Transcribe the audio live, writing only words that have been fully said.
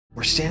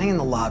We're standing in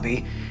the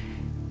lobby,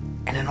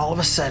 and then all of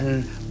a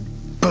sudden,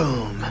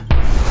 boom.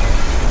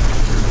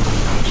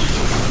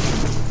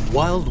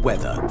 Wild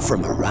weather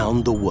from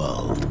around the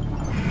world.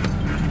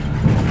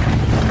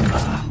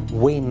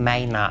 We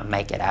may not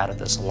make it out of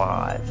this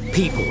alive.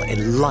 People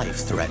in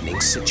life-threatening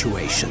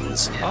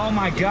situations. Oh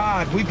my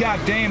God, we've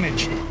got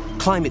damage.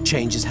 Climate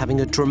change is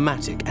having a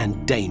dramatic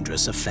and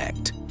dangerous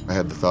effect. I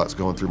had the thoughts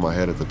going through my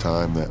head at the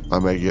time that I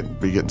may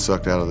be getting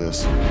sucked out of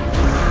this.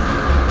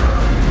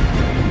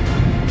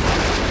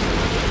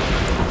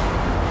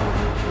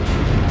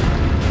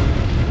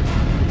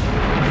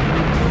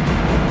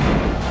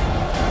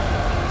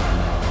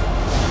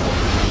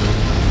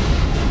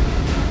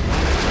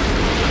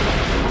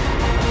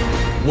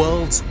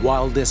 World's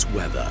wildest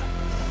weather.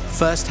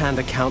 First-hand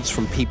accounts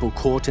from people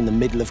caught in the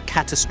middle of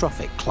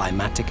catastrophic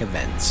climatic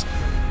events,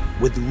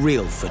 with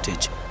real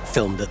footage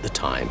filmed at the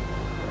time.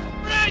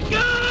 Let's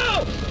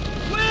go!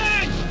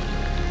 Quick!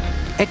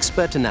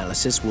 Expert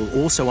analysis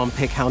will also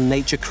unpick how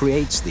nature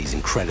creates these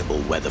incredible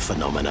weather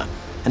phenomena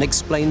and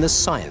explain the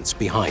science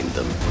behind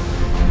them.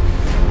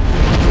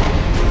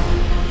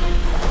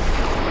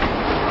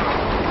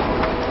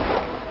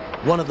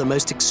 One of the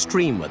most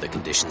extreme weather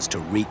conditions to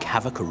wreak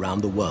havoc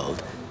around the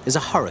world is a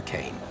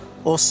hurricane,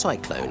 or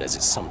cyclone as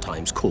it's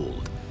sometimes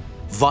called.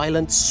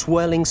 Violent,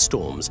 swirling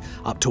storms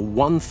up to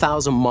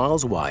 1,000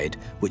 miles wide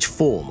which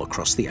form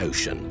across the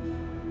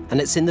ocean. And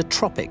it's in the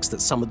tropics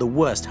that some of the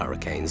worst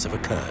hurricanes have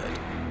occurred.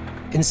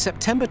 In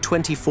September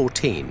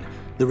 2014,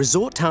 the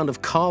resort town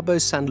of Cabo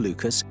San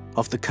Lucas,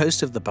 off the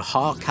coast of the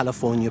Baja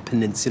California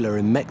Peninsula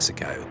in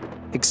Mexico,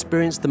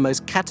 experienced the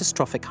most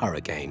catastrophic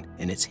hurricane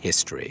in its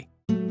history.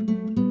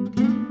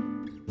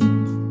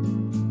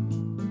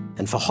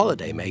 And for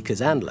holidaymakers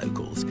and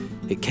locals,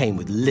 it came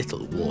with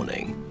little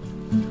warning.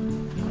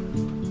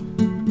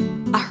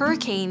 A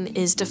hurricane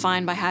is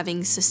defined by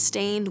having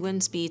sustained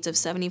wind speeds of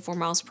 74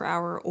 miles per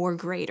hour or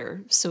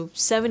greater. So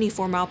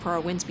 74 mile per hour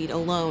wind speed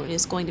alone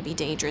is going to be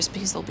dangerous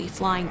because there'll be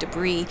flying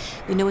debris.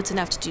 We know it's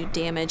enough to do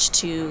damage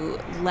to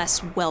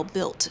less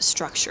well-built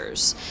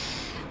structures.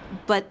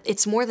 But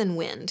it's more than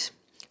wind.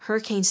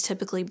 Hurricanes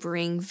typically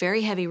bring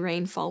very heavy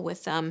rainfall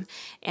with them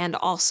and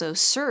also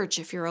surge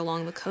if you're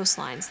along the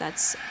coastlines.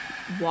 That's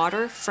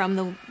water from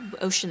the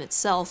ocean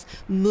itself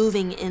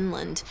moving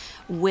inland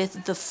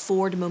with the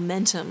forward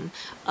momentum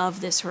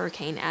of this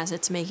hurricane as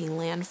it's making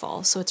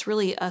landfall. So it's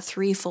really a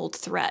threefold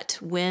threat: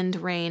 wind,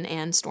 rain,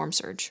 and storm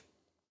surge.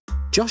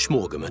 Josh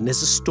Morgaman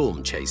is a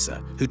storm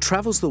chaser who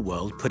travels the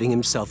world putting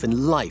himself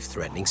in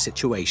life-threatening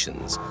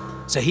situations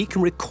so he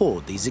can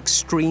record these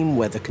extreme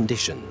weather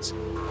conditions.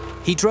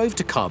 He drove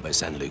to Cabo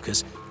San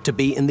Lucas to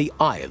be in the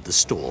eye of the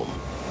storm.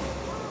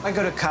 I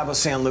go to Cabo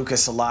San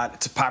Lucas a lot.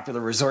 It's a popular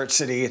resort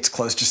city. It's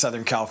close to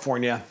Southern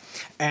California.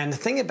 And the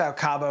thing about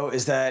Cabo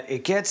is that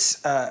it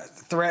gets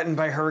threatened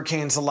by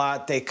hurricanes a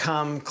lot. They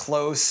come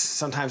close.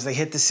 Sometimes they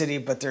hit the city,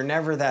 but they're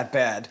never that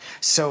bad.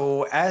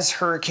 So as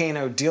Hurricane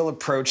Odile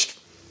approached,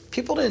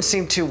 people didn't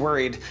seem too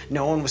worried.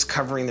 No one was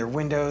covering their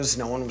windows.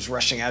 No one was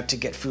rushing out to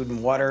get food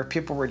and water.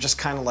 People were just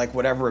kind of like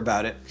whatever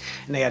about it.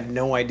 And they had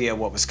no idea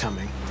what was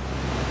coming.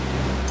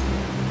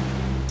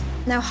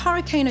 Now,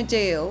 Hurricane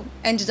Odile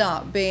ended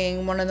up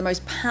being one of the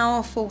most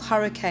powerful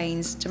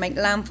hurricanes to make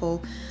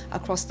landfall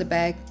across the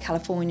Baja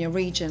California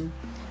region.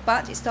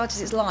 But it started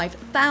its life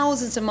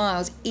thousands of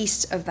miles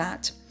east of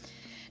that.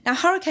 Now,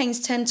 hurricanes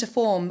tend to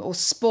form or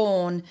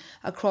spawn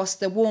across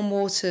the warm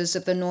waters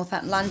of the North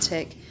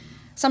Atlantic,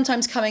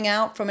 sometimes coming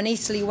out from an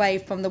easterly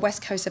wave from the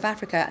west coast of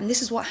Africa, and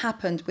this is what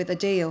happened with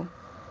Odile.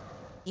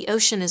 The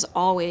ocean is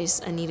always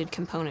a needed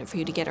component for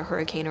you to get a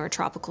hurricane or a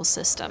tropical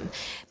system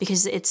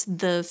because it's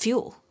the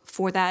fuel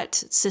for that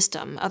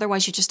system.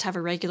 Otherwise, you just have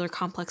a regular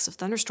complex of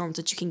thunderstorms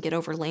that you can get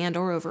over land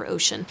or over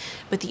ocean.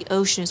 But the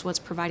ocean is what's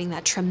providing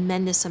that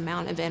tremendous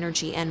amount of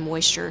energy and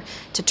moisture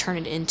to turn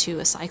it into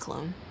a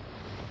cyclone.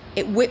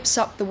 It whips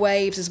up the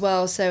waves as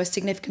well, so a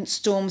significant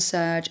storm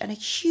surge and a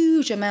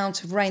huge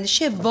amount of rain. The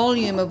sheer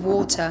volume of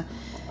water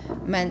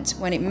meant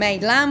when it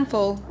made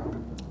landfall,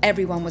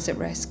 everyone was at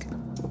risk.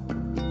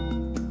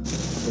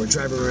 We're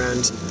driving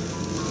around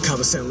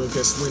Cabo San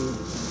Lucas, wind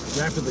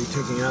rapidly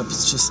picking up.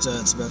 It's just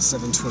it's about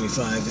 7:25,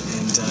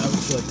 and we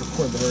feel like the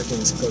core of the hurricane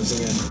is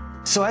closing in.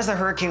 So as the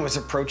hurricane was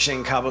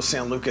approaching Cabo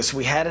San Lucas,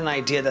 we had an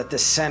idea that the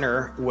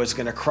center was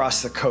going to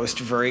cross the coast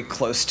very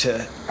close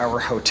to our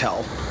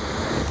hotel,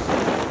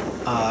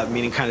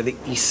 meaning kind of the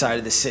east side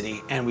of the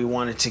city, and we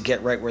wanted to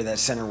get right where that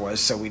center was,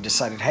 so we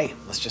decided, hey,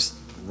 let's just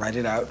write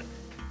it out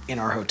in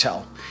our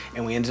hotel.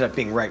 And we ended up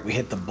being right. We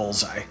hit the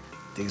bullseye.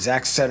 The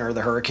exact center of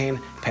the hurricane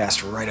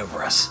passed right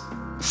over us.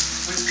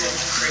 Wind's blowing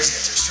like crazy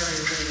out there, starting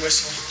to really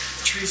whistle.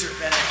 The trees are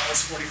bending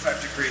almost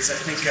 45 degrees. I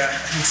think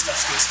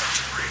stuff's gonna start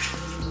to break.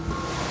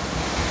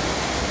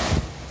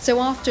 So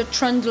after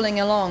trundling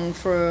along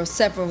for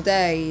several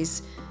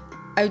days,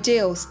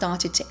 Odile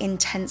started to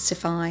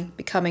intensify,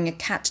 becoming a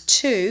Cat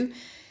 2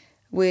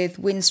 with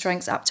wind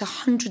strengths up to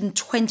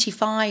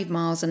 125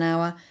 miles an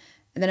hour,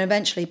 and then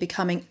eventually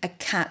becoming a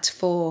Cat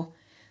 4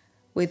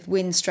 with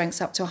wind strengths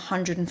up to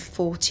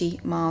 140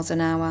 miles an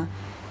hour.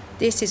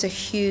 This is a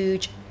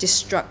huge,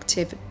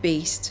 destructive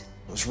beast.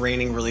 It was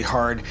raining really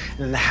hard, and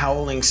then the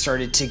howling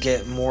started to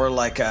get more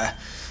like a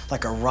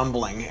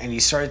rumbling, and you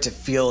started to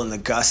feel in the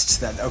gusts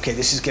that, okay,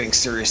 this is getting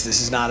serious.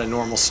 This is not a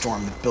normal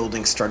storm. The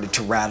building started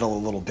to rattle a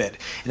little bit.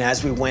 And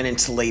as we went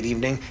into late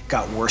evening, it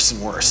got worse and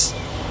worse.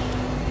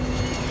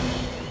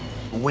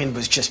 The wind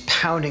was just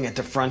pounding at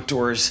the front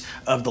doors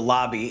of the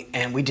lobby,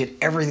 and we did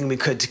everything we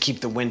could to keep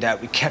the wind out.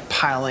 We kept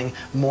piling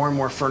more and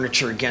more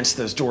furniture against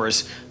those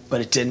doors, but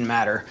it didn't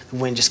matter. The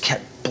wind just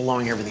kept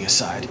blowing everything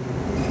aside.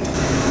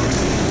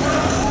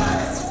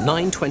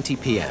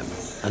 9:20 p.m.,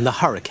 and the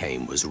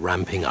hurricane was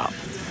ramping up.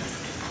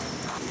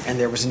 And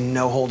there was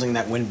no holding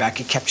that wind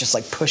back. It kept just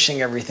like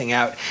pushing everything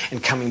out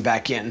and coming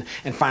back in.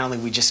 And finally,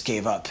 we just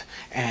gave up.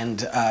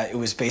 And it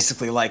was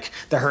basically like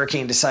the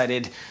hurricane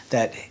decided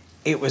that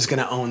it was going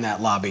to own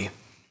that lobby.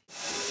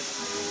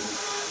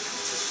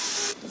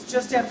 It's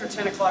just after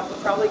 10 o'clock.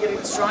 We're probably getting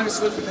the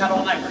strongest winds we've had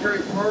all night. We're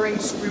hearing roaring,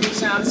 screaming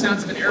sounds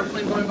of an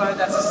airplane going by.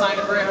 That's a sign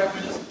of very high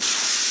winds.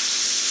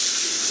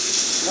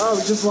 Oh,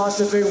 we just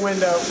lost a big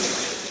window.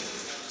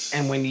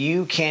 And when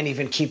you can't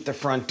even keep the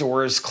front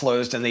doors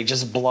closed and they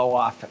just blow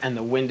off and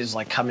the wind is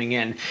like coming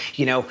in,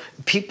 you know,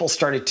 people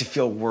started to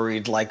feel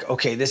worried, like,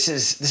 okay, this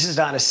is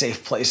not a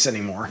safe place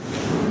anymore.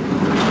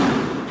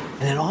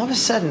 And then all of a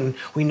sudden,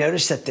 we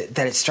noticed that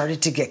it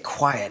started to get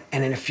quiet.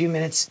 And in a few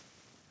minutes,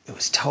 it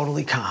was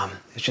totally calm.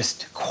 It was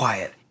just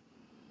quiet.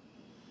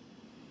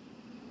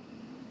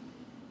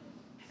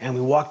 And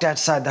we walked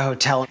outside the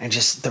hotel, and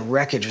just the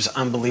wreckage was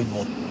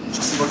unbelievable.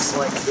 Just looks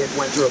like it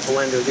went through a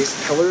blender.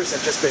 These pillars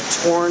have just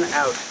been torn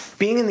out.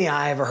 Being in the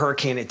eye of a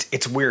hurricane,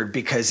 it's weird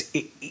because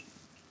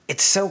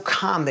it's so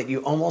calm that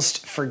you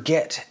almost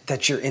forget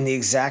that you're in the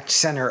exact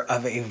center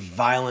of a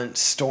violent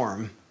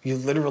storm. You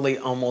literally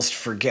almost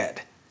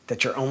forget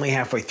that you're only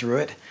halfway through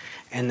it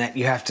and that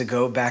you have to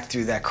go back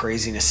through that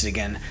craziness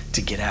again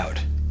to get out.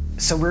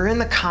 So we're in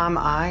the calm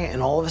eye,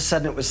 and all of a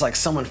sudden it was like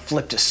someone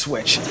flipped a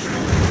switch.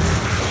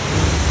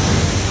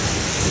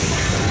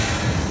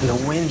 And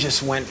the wind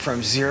just went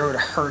from 0 to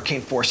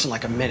hurricane force in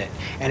like a minute.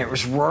 And it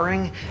was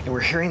roaring, and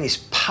we're hearing these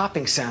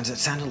popping sounds that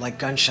sounded like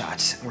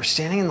gunshots. And we're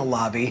standing in the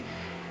lobby,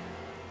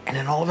 and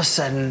then all of a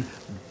sudden,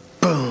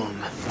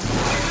 boom.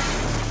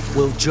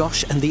 Will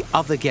Josh and the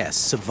other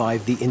guests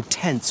survive the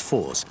intense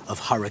force of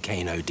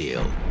Hurricane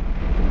Odile?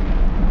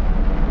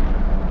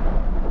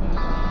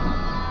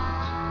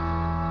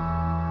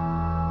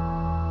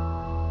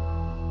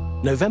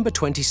 November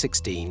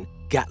 2016,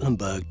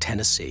 Gatlinburg,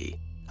 Tennessee.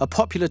 A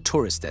popular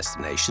tourist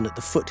destination at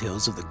the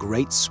foothills of the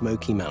Great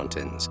Smoky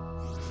Mountains.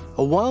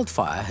 A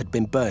wildfire had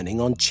been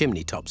burning on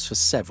chimney tops for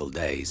several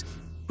days,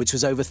 which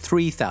was over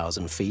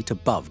 3,000 feet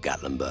above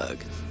Gatlinburg.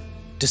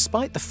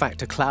 Despite the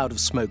fact a cloud of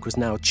smoke was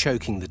now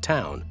choking the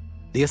town,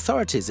 the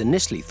authorities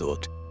initially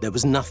thought there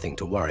was nothing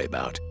to worry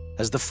about,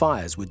 as the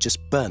fires would just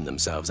burn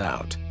themselves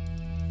out.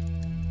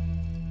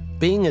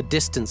 Being a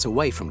distance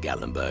away from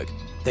Gatlinburg,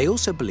 they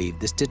also believed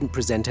this didn't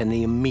present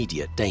any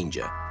immediate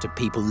danger to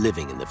people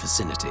living in the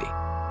vicinity.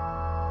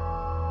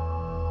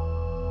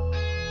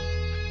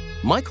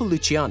 Michael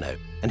Luciano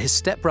and his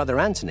stepbrother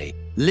Anthony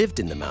lived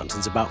in the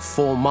mountains about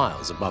 4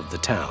 miles above the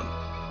town.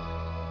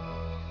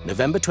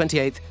 November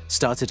 28th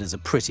started as a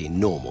pretty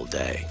normal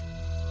day.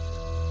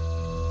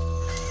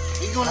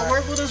 You gonna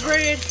work with us,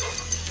 Red?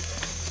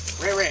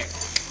 Red.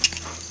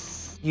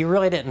 You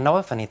really didn't know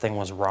if anything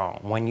was wrong.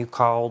 When you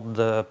called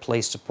the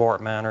police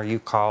department or you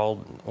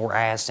called or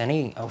asked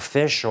any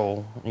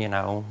official, you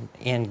know,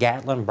 in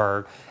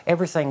Gatlinburg,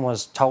 everything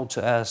was told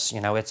to us,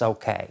 you know, it's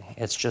okay.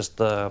 It's just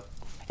the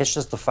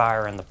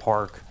fire in the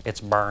park. It's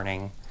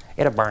burning.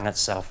 It'll burn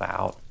itself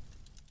out.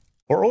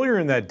 Well, earlier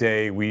in that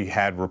day, we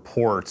had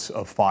reports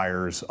of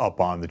fires up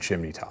on the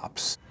chimney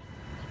tops.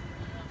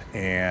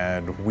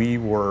 And we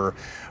were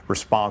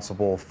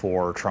responsible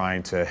for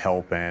trying to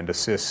help and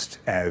assist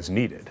as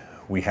needed.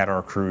 We had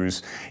our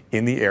crews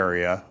in the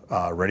area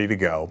ready to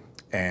go.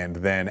 And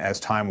then as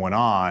time went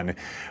on,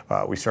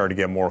 we started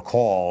to get more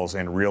calls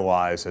and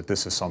realized that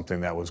this is something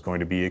that was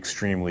going to be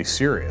extremely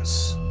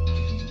serious.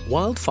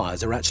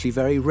 Wildfires are actually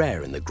very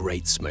rare in the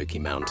Great Smoky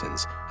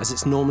Mountains, as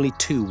it's normally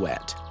too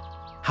wet.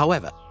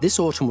 However, this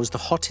autumn was the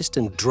hottest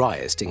and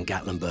driest in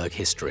Gatlinburg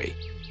history.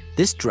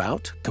 This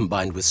drought,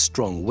 combined with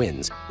strong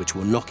winds, which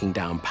were knocking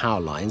down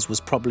power lines,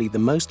 was probably the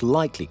most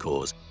likely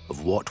cause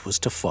of what was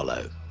to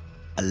follow: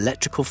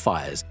 electrical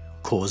fires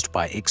caused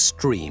by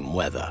extreme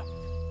weather.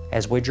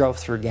 As we drove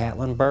through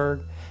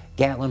Gatlinburg,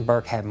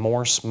 Gatlinburg had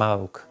more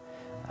smoke.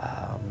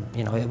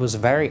 You know, it was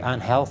very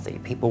unhealthy.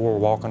 People were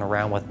walking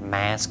around with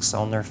masks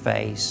on their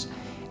face.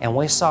 And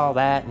we saw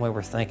that and we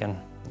were thinking,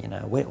 you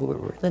know, we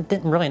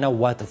didn't really know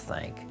what to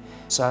think.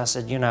 So I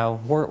said, you know,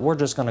 we're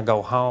just gonna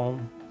go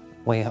home.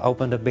 We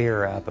opened a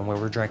beer up and we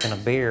were drinking a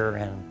beer,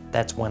 and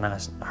that's when I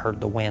heard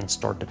the wind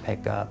start to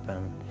pick up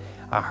and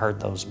I heard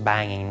those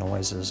banging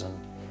noises, and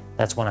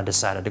that's when I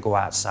decided to go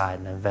outside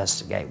and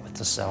investigate with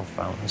the cell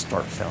phone and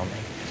start filming.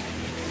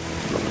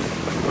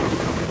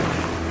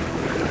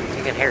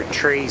 You can hear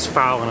trees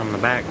falling in the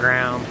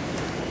background.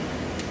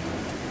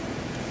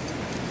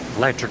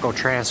 electrical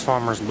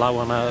transformers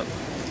blowing up.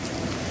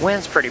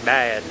 Wind's pretty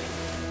bad.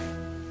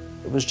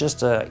 It was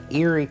just an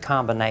eerie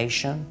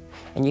combination,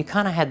 and you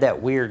kind of had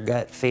that weird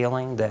gut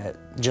feeling that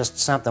just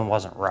something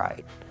wasn't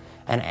right.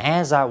 And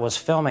as I was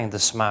filming the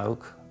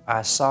smoke,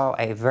 I saw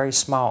a very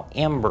small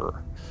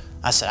ember.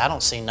 I said, I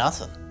don't see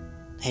nothing.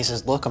 He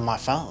says, look on my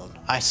phone.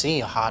 I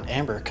see a hot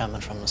ember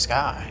coming from the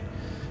sky.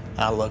 And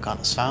I look on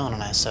his phone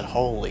and I said,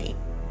 holy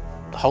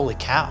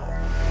cow.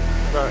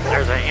 Look,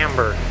 there's an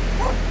ember.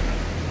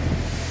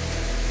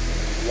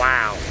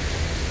 Wow,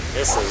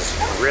 this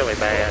is really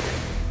bad.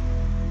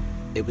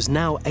 It was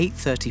now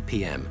 8:30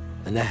 p.m.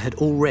 and there had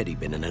already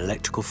been an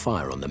electrical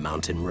fire on the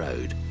mountain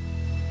road.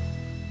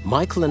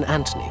 Michael and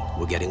Anthony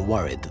were getting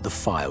worried that the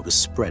fire was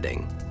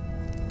spreading.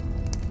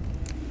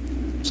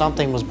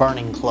 Something was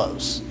burning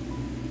close.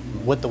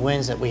 With the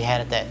winds that we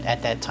had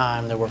at that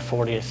time, there were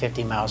 40 to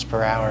 50 miles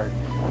per hour.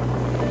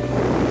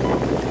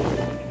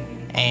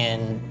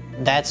 And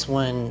that's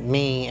when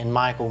me and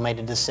Michael made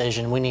a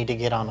decision, we need to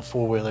get on the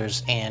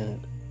four-wheelers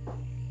and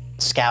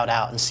scout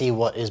out and see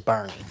what is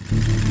burning.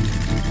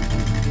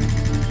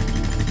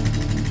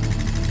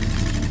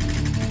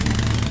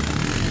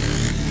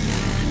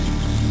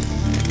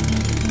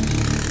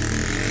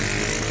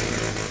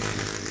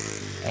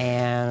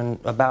 And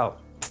about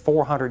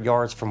 400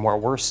 yards from where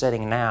we're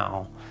sitting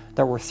now,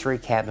 there were 3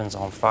 cabins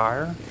on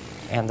fire,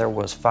 and there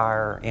was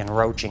fire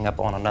encroaching up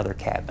on another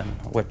cabin,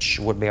 which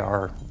would be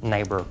our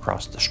neighbor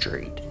across the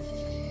street.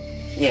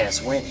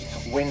 Yes,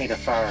 we need a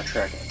fire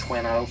truck at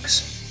Twin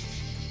Oaks.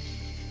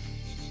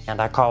 And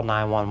I called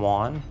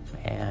 911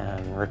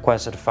 and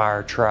requested a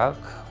fire truck.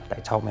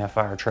 They told me a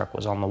fire truck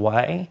was on the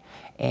way,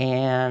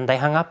 and they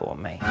hung up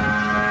on me.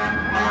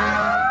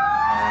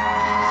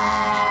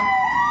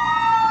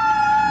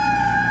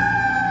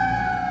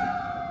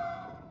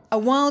 A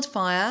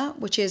wildfire,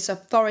 which is a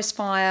forest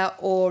fire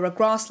or a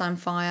grassland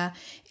fire,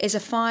 is a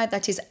fire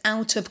that is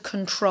out of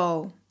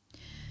control.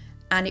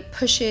 And it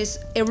pushes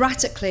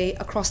erratically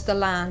across the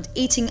land,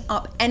 eating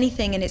up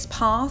anything in its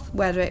path,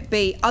 whether it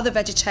be other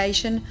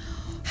vegetation,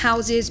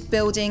 houses,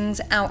 buildings,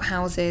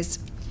 outhouses.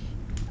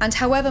 And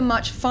however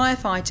much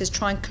firefighters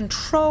try and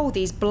control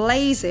these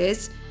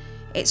blazes,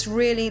 it's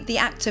really the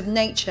act of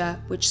nature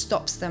which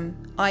stops them,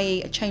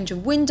 i.e. a change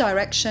of wind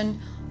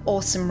direction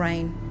or some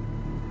rain.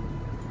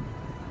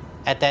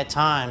 At that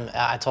time,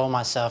 I told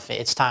myself,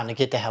 it's time to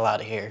get the hell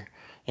out of here.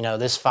 You know,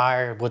 this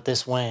fire with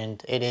this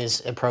wind, it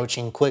is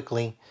approaching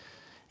quickly,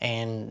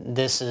 and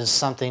this is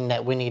something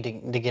that we need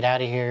to get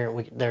out of here.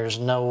 There's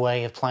no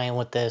way of playing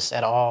with this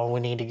at all.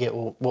 We need to get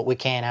what we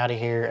can out of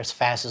here as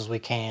fast as we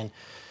can.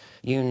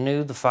 You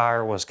knew the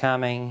fire was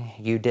coming.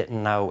 You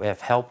didn't know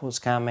if help was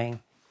coming.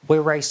 We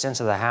raced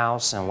into the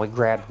house and we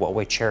grabbed what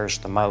we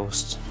cherished the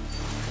most.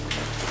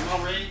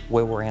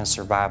 We were in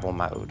survival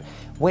mode.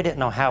 We didn't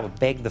know how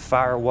big the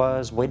fire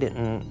was. We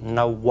didn't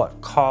know what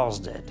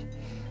caused it.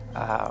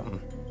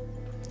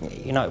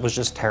 You know, it was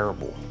just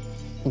terrible.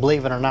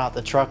 Believe it or not,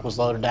 the truck was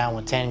loaded down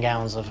with 10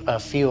 gallons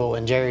of fuel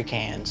and jerry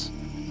cans.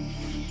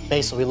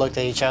 Basically, we looked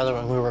at each other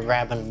and we were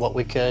grabbing what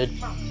we could.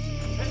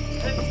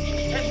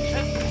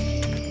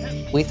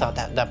 We thought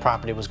that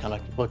property was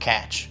would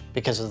catch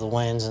because of the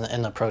winds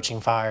and the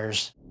approaching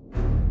fires.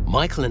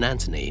 Michael and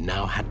Anthony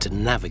now had to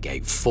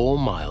navigate 4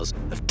 miles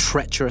of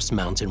treacherous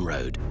mountain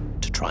road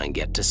to try and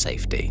get to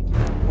safety.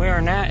 We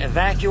are now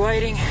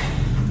evacuating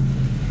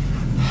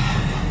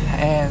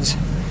as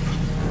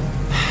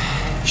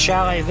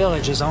Chalet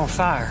Village is on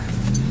fire.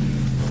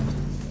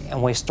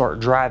 And we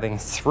start driving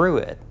through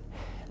it.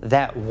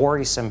 That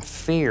worrisome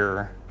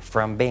fear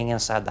from being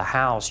inside the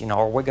house, you know,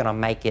 are we gonna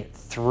make it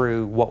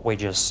through what we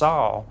just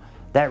saw?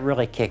 That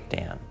really kicked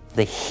in.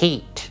 The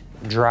heat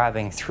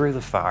driving through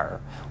the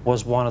fire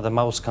was one of the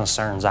most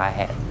concerns I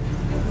had.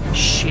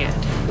 Shit.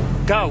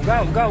 Go,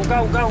 go, go,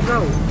 go, go,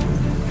 go.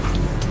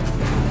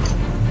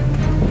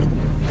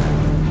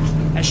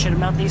 I should have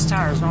melted these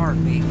tires in a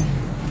heartbeat.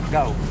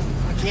 Go.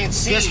 I can't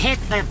see. Just hit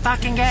the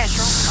fucking gas.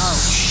 Oh,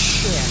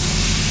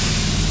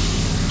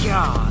 shit.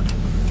 God.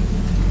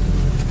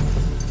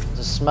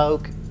 The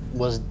smoke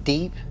was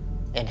deep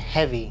and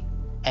heavy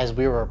as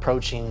we were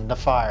approaching the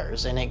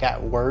fires, and it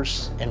got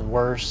worse and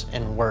worse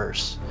and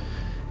worse.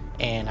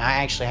 And I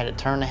actually had to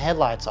turn the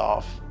headlights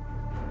off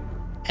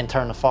and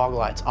turn the fog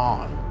lights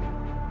on.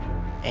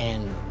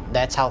 And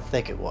that's how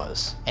thick it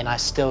was. And I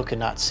still could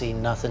not see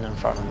nothing in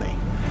front of me.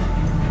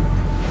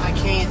 I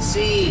can't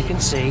see. You can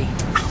see.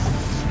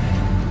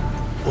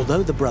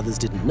 Although the brothers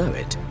didn't know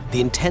it, the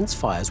intense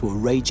fires were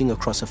raging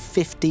across a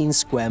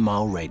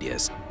 15-square-mile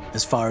radius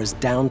as far as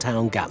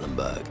downtown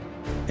Gatlinburg.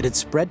 It had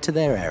spread to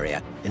their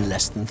area in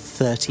less than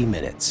 30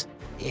 minutes.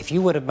 If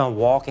you would have been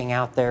walking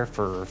out there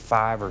for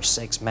 5 or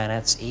 6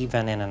 minutes,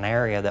 even in an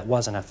area that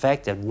wasn't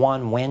affected,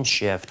 one wind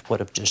shift would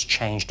have just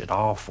changed it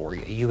all for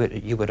you.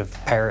 You would have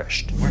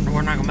perished.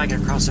 We're not gonna make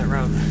it across that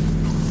road.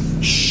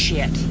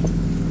 Shit.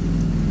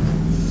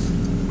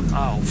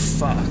 Oh,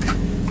 fuck.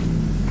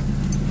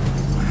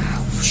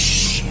 Oh,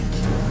 shit.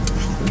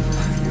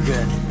 You're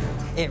good.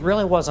 It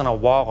really wasn't a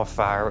wall of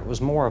fire. It was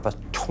more of a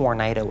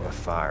tornado of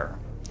fire.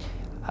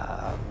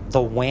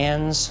 The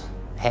winds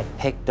had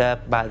picked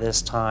up by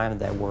this time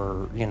that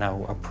were,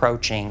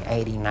 approaching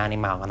 80, 90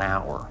 mile an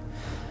hour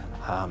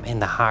in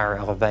the higher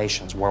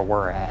elevations where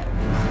we're at.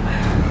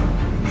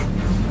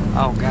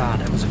 Oh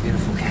God, it was a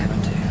beautiful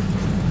cabin too.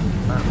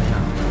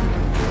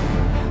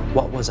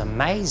 What was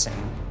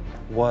amazing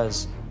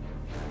was,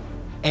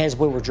 as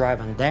we were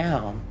driving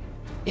down,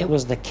 it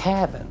was the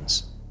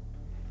cabins.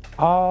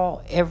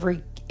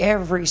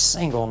 Every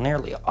single,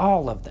 nearly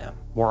all of them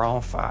were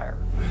on fire.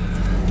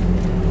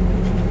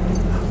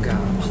 Oh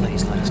God,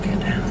 please let us get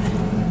down.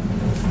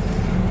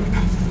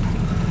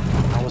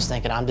 I was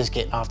thinking, I'm just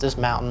getting off this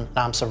mountain and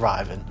I'm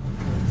surviving.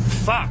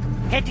 Fuck,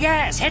 hit the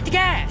gas, hit the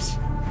gas.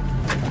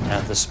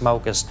 The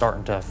smoke is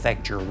starting to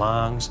affect your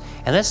lungs,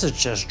 and this is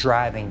just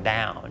driving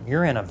down.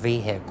 You're in a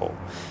vehicle.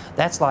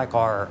 That's like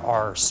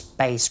our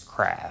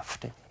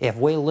spacecraft. If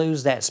we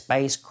lose that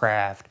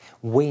spacecraft,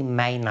 we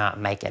may not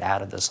make it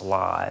out of this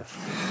alive.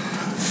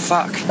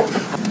 Fuck.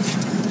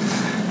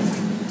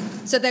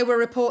 So there were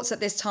reports at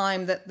this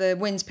time that the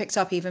winds picked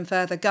up even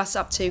further, gusts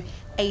up to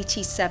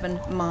 87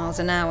 miles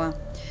an hour.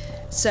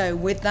 So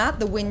with that,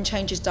 the wind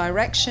changes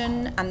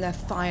direction and the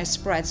fire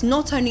spreads.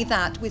 Not only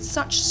that, with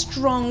such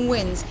strong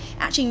winds, it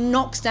actually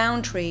knocks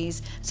down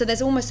trees. So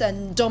there's almost a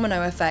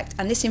domino effect,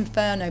 and this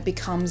inferno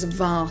becomes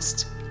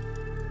vast.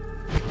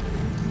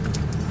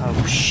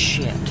 Oh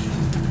shit.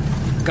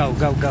 Go,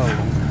 go, go.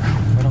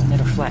 We don't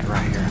need a flat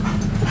right here.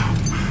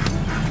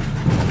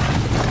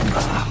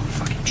 Oh,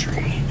 fucking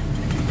tree.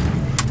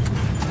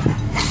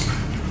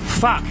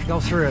 Fuck,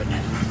 go through it.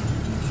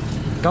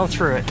 Go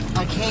through it.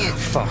 I can't.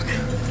 Fuck.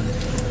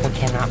 We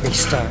cannot be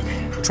stuck.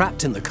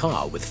 Trapped in the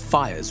car with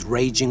fires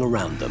raging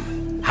around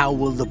them, how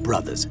will the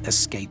brothers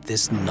escape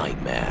this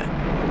nightmare?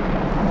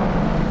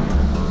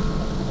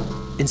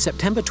 In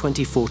September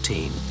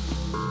 2014,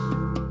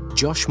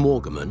 Josh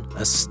Morgaman,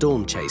 a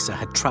storm chaser,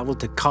 had traveled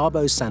to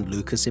Cabo San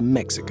Lucas in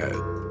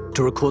Mexico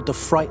to record the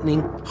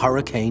frightening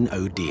Hurricane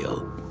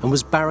Odile and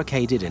was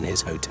barricaded in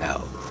his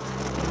hotel.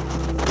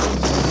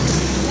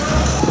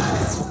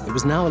 It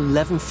was now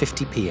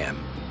 11:50 p.m.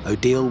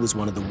 Odile was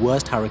one of the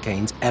worst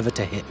hurricanes ever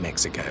to hit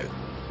Mexico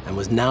and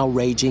was now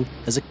raging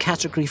as a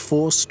Category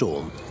 4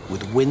 storm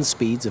with wind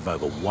speeds of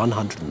over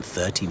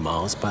 130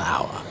 miles per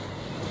hour.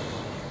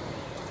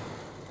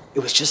 It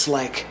was just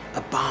like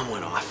a bomb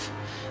went off.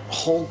 The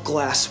whole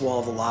glass wall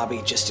of the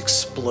lobby just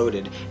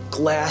exploded.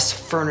 Glass,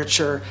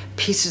 furniture,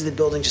 pieces of the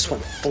building just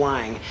went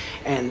flying.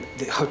 And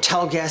the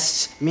hotel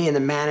guests, me and the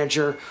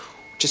manager,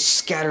 just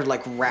scattered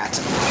like rats.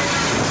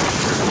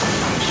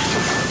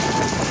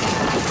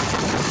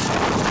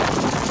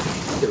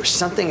 There was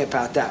something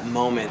about that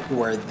moment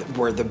where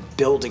the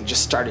building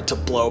just started to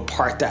blow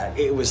apart, that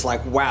it was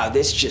like, wow,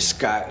 this just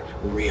got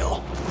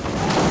real.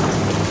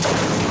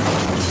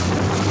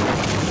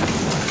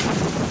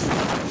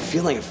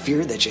 Feeling of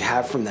fear that you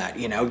have from that,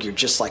 you're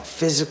just like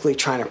physically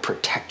trying to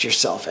protect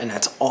yourself, and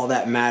that's all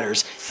that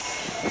matters.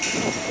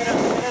 Get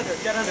under,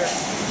 get under,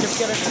 just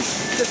get under,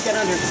 just get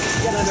under,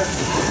 get under.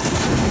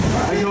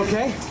 Are you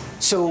okay?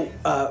 So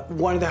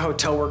one of the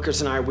hotel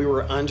workers and I, we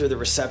were under the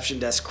reception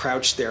desk,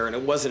 crouched there, and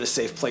it wasn't a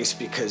safe place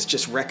because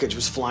just wreckage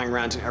was flying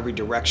around in every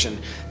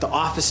direction. The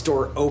office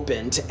door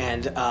opened,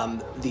 and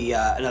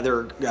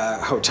another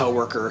hotel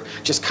worker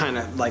just kind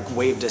of like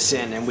waved us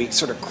in, and we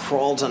sort of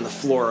crawled on the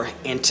floor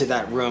into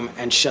that room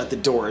and shut the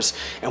doors.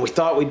 And we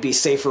thought we'd be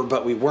safer,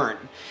 but we weren't.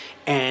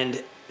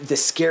 And the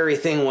scary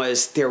thing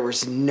was there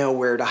was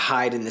nowhere to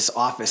hide in this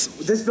office.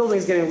 This building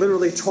is getting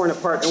literally torn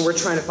apart, and we're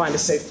trying to find a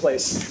safe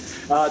place.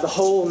 The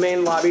whole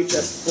main lobby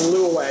just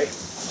blew away,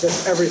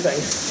 just everything.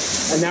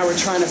 And now we're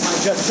trying to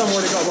find just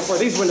somewhere to go before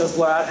these windows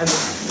blow out and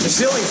the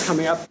ceiling's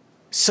coming up.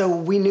 So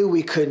we knew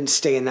we couldn't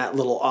stay in that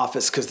little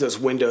office because those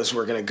windows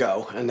were gonna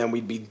go, and then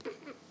we'd be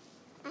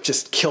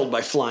just killed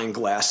by flying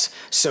glass.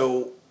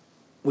 So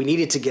we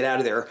needed to get out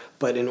of there,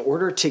 but in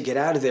order to get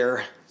out of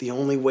there, the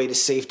only way to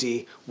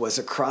safety was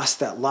across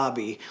that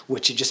lobby,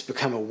 which had just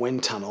become a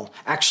wind tunnel,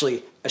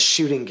 actually a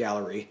shooting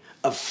gallery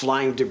of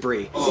flying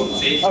debris.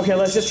 Okay,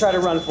 let's just try to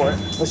run for it.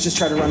 Let's just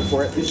try to run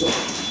for it.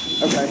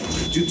 Okay.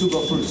 You two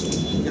go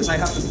first. Because I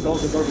have to go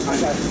to the door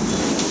behind.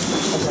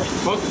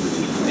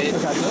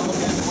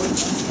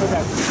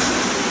 Okay.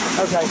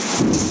 Okay.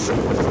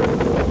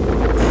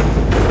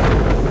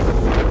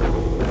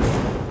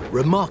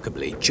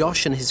 Remarkably,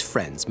 Josh and his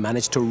friends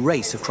managed to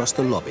race across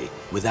the lobby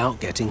without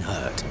getting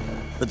hurt.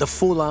 But the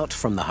fallout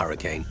from the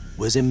hurricane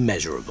was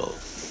immeasurable.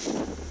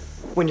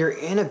 When you're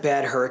in a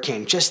bad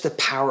hurricane, just the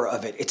power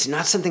of it, it's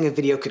not something a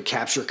video could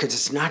capture because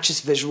it's not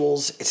just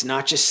visuals, it's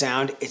not just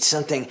sound, it's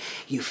something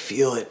you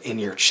feel it in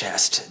your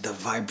chest, the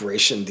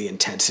vibration, the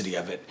intensity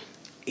of it.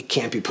 It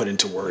can't be put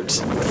into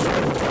words.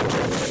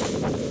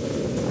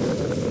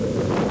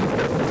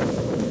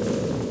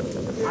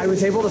 I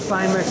was able to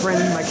find my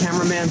friend, my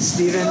cameraman,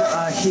 Steven.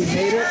 He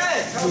made it.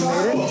 He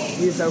made it.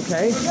 He's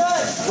okay.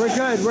 We're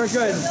good. We're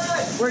good.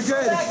 We're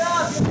good.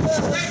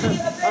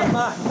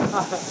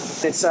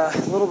 It's a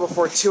little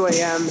before 2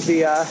 a.m.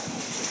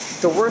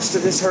 The worst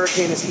of this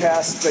hurricane is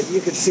past, but you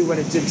could see what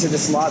it did to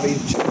this lobby.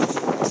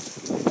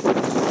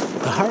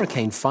 The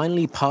hurricane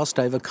finally passed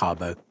over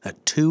Cabo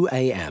at 2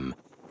 a.m.,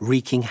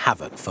 wreaking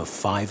havoc for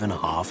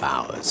 5.5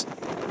 hours.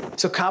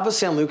 So Cabo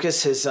San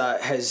Lucas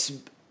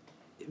has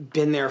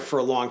been there for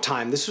a long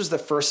time. This was the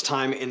first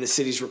time in the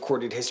city's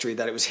recorded history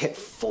that it was hit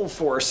full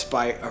force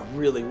by a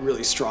really,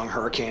 really strong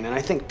hurricane. And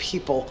I think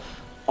people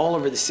all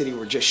over the city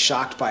were just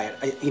shocked by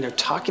it.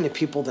 Talking to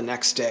people the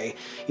next day,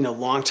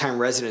 longtime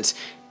residents,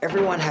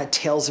 everyone had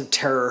tales of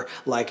terror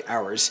like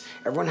ours.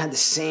 Everyone had the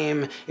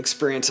same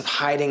experience of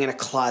hiding in a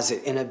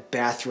closet, in a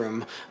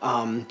bathroom,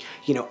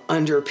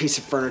 under a piece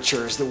of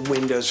furniture as the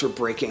windows were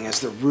breaking,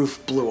 as the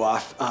roof blew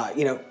off.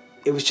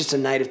 It was just a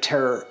night of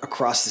terror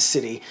across the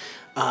city.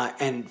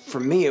 And for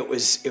me, it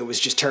was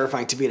just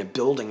terrifying to be in a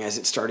building as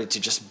it started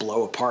to just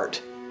blow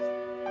apart.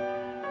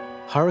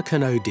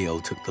 Hurricane Odile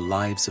took the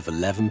lives of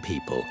 11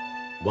 people,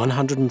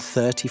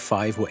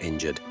 135 were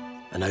injured,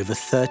 and over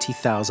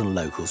 30,000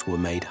 locals were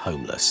made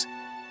homeless.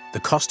 The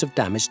cost of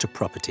damage to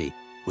property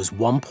was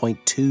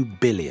 $1.2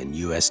 billion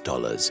US.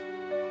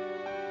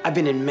 I've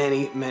been in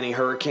many, many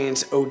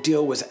hurricanes.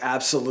 Odile was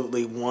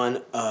absolutely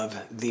one of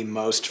the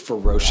most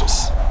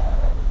ferocious.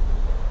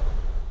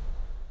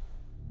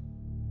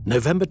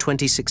 November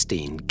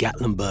 2016,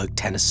 Gatlinburg,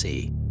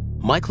 Tennessee.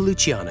 Michael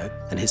Luciano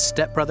and his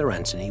stepbrother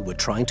Anthony were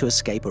trying to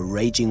escape a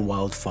raging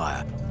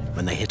wildfire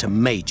when they hit a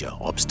major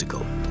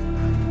obstacle.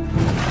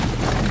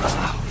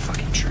 Oh,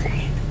 fucking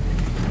tree.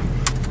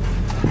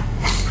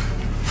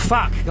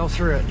 Fuck, go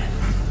through it.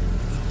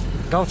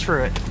 Go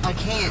through it. I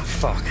can't.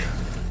 Fuck.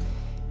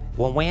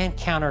 When we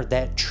encountered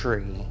that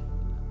tree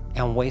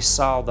and we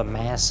saw the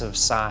massive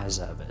size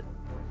of it,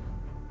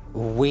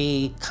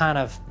 we kind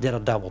of did a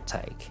double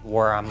take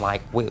where I'm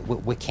like,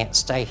 we can't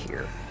stay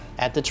here.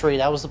 At the tree,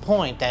 that was the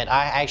point that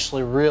I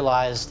actually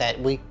realized that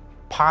we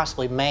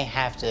possibly may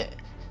have to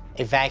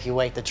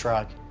evacuate the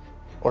truck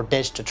or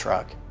ditch the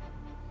truck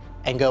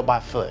and go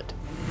by foot.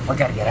 We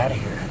gotta get out of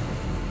here.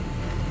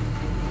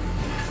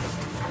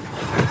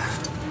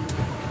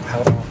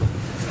 Hold on.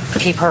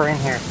 Keep her in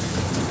here.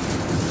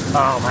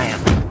 Oh,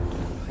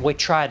 man. We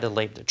tried to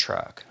leave the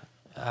truck.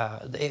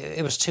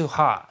 It was too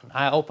hot.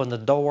 I opened the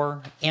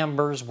door.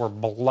 Embers were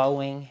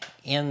blowing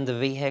in the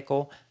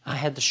vehicle. I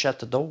had to shut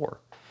the door.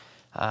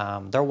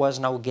 There was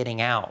no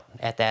getting out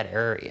at that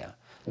area.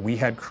 We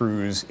had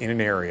crews in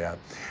an area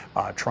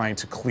trying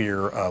to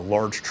clear a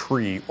large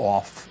tree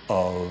off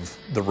of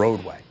the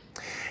roadway.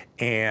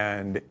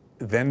 And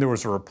then there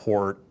was a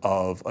report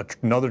of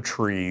another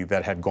tree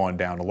that had gone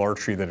down, a large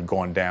tree that had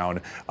gone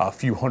down a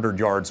few hundred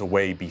yards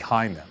away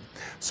behind them.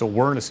 So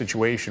we're in a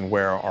situation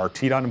where our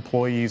TDOT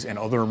employees and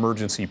other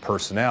emergency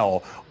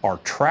personnel are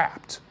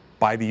trapped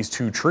by these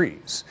two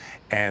trees,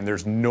 and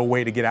there's no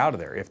way to get out of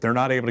there. If they're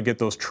not able to get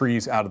those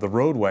trees out of the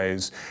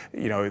roadways,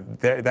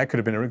 that could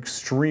have been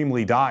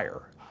extremely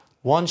dire.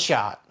 One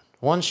shot,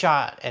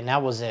 and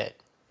that was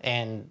it.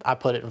 And I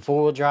put it in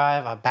four-wheel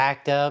drive, I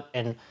backed up,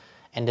 and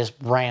just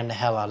rammed the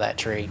hell out of that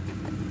tree.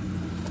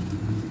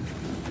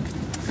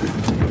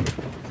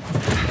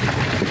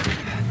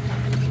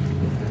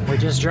 We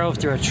just drove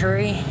through a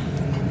tree.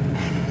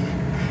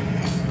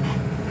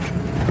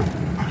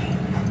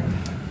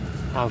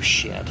 Oh,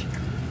 shit.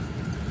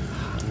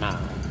 No.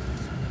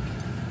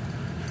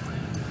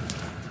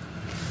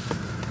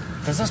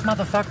 Does this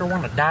motherfucker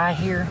want to die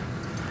here?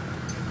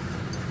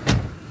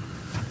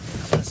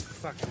 This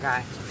fucking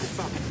guy.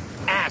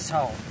 Fucking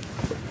asshole.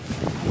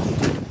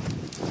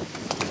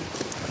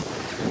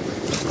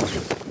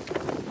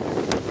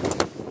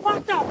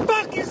 What the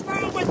fuck is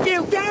wrong with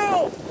you?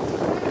 Go!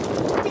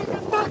 Get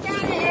the fuck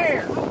out of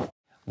here!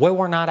 We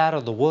were not out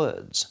of the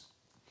woods.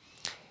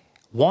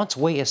 Once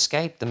we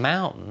escaped the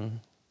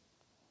mountain,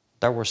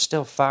 there were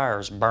still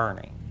fires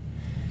burning.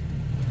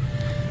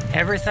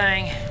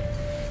 Everything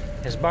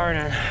is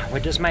burning. We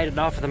just made it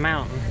off of the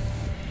mountain.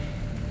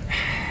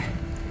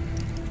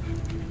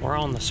 We're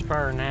on the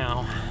spur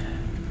now.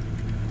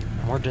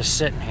 And we're just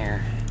sitting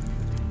here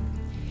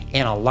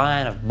in a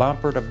line of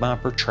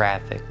bumper-to-bumper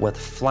traffic with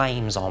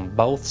flames on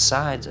both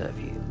sides of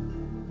you.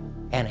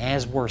 And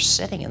as we're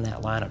sitting in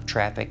that line of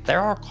traffic, there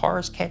are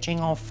cars catching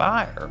on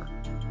fire.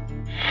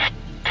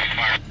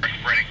 Fire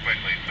spreading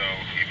quickly, so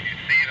if you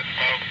see the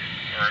smoke,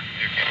 or if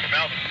you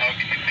smell the smoke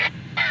and you see the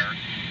fire,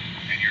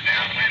 and you're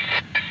downwind,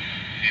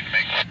 you need to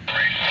make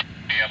preparations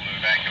to be able to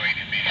evacuate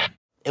immediately.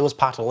 It was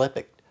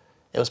apocalyptic.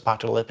 It was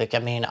apocalyptic. I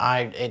mean,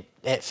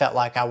 it felt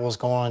like I was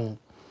going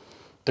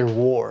through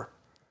war.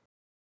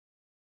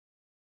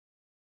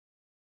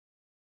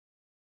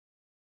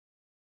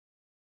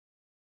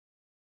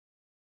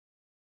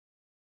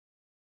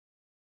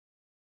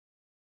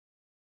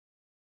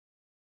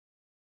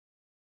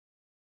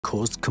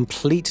 Caused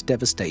complete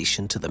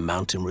devastation to the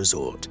mountain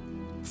resort.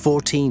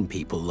 14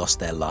 people lost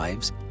their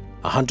lives,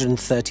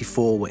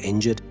 134 were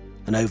injured,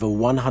 and over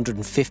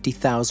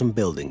 150,000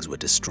 buildings were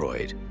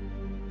destroyed.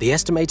 The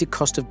estimated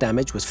cost of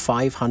damage was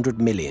 $500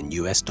 million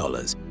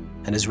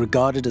and is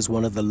regarded as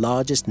one of the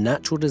largest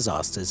natural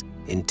disasters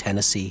in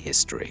Tennessee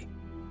history.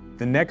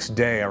 The next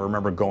day, I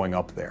remember going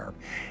up there,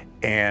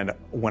 and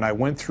when I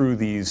went through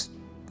these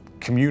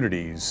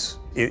communities,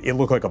 it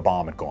looked like a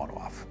bomb had gone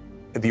off.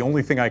 The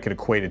only thing I can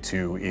equate it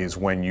to is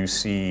when you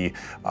see,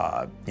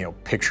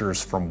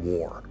 pictures from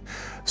war.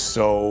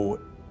 So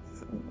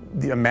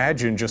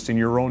imagine just in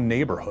your own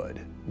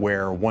neighborhood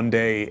where one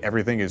day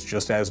everything is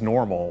just as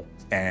normal,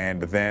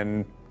 and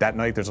then that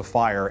night there's a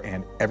fire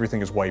and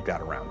everything is wiped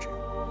out around you.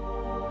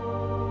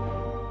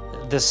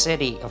 The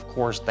city, of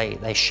course,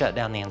 they shut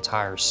down the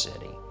entire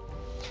city.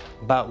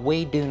 But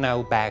we do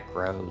know back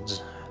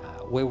roads.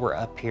 We were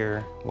up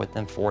here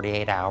within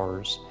 48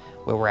 hours.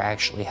 We were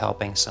actually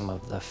helping some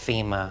of the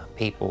FEMA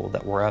people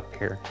that were up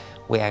here.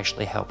 We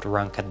actually helped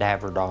run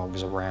cadaver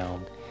dogs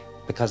around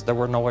because there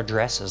were no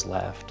addresses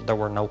left. There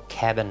were no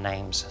cabin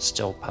names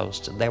still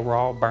posted. They were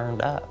all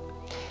burned up.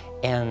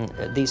 And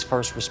these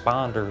first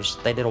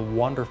responders, they did a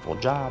wonderful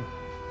job,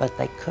 but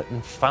they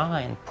couldn't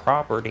find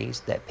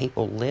properties that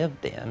people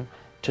lived in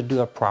to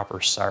do a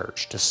proper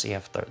search to see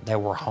if they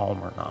were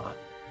home or not.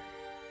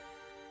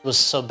 It was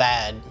so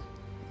bad,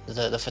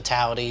 the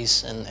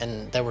fatalities,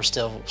 and they were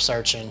still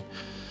searching.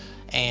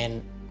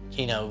 And,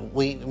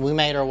 we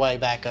made our way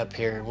back up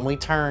here. When we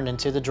turned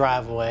into the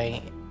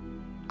driveway,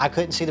 I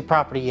couldn't see the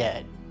property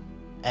yet.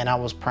 And I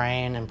was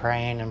praying and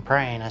praying and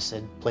praying. I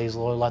said, please,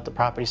 Lord, let the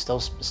property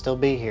still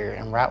be here.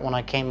 And right when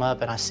I came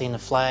up and I seen the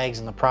flags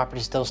and the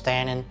property still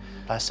standing,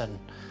 I said,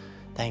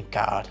 thank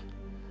God.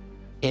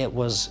 It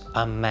was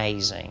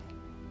amazing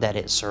that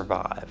it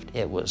survived.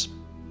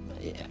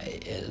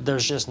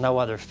 There's just no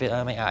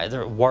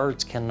other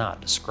words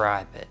cannot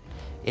describe it.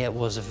 It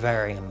was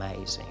very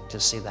amazing to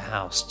see the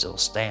house still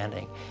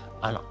standing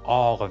and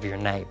all of your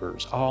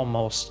neighbors.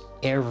 Almost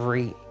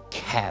every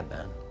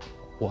cabin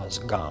was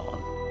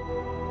gone.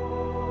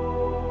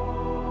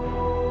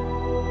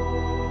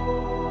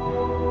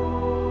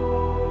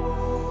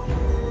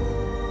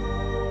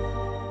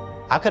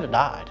 I could have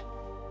died.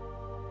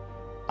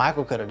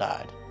 Michael could have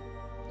died.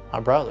 My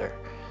brother.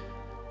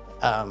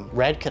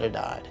 Red could have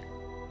died.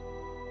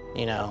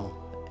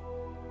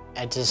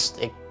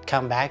 It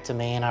come back to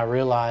me and I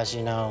realized,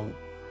 I'm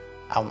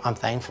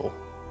thankful.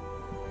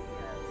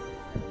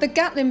 The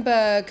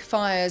Gatlinburg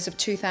fires of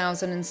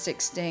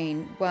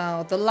 2016,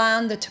 well, the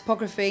land, the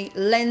topography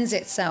lends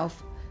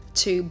itself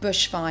to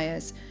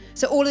bushfires.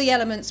 So all the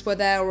elements were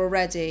there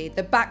already.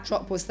 The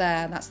backdrop was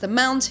there. That's the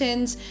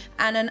mountains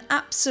and an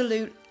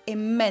absolute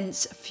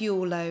immense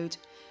fuel load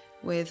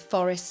with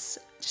forests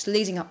just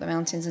leading up the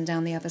mountains and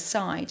down the other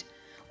side.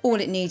 All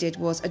it needed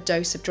was a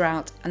dose of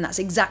drought, and that's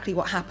exactly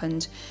what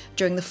happened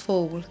during the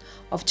fall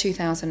of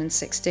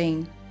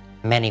 2016.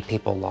 Many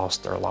people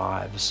lost their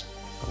lives.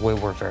 We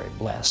were very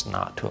blessed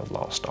not to have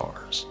lost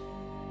ours.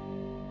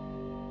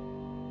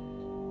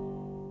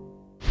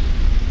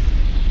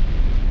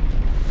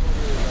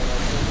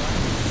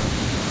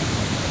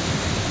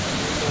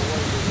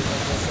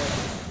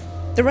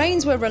 The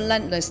rains were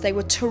relentless. They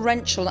were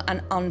torrential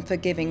and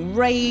unforgiving,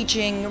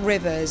 raging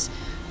rivers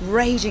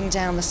raging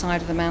down the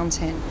side of the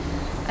mountain.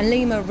 And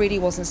Lima really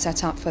wasn't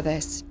set up for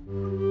this.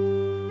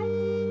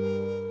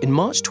 In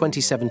March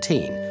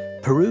 2017,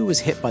 Peru was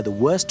hit by the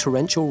worst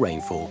torrential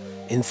rainfall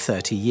in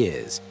 30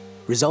 years,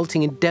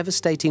 resulting in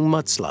devastating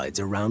mudslides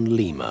around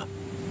Lima.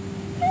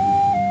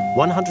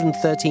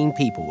 113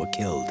 people were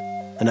killed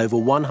and over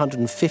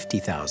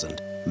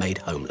 150,000 made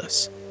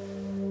homeless.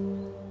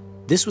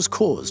 This was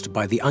caused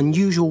by the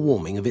unusual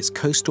warming of its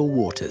coastal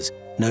waters,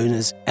 known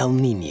as El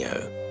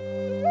Niño.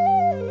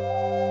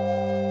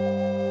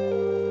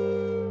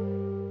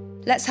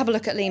 Let's have a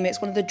look at Lima.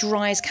 It's one of the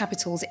driest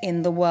capitals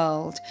in the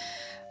world.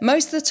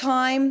 Most of the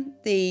time,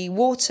 the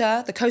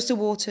water, the coastal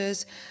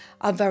waters,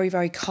 are very,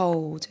 very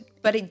cold,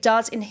 but it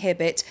does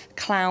inhibit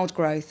cloud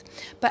growth.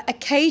 But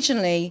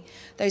occasionally,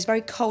 those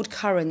very cold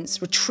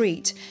currents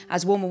retreat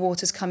as warmer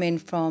waters come in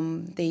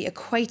from the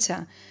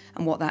equator.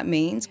 And what that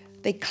means,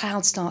 the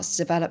cloud starts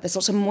to develop. There's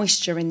lots of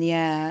moisture in the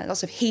air,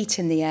 lots of heat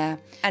in the air.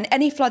 And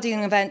any flooding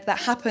event that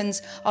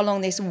happens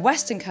along this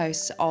western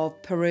coast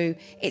of Peru,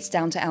 it's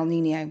down to El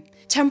Niño.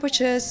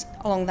 Temperatures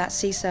along that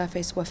sea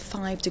surface were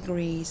 5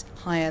 degrees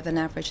higher than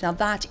average. Now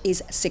that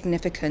is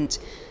significant.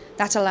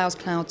 That allows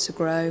clouds to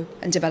grow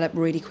and develop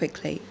really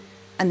quickly.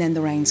 And then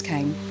the rains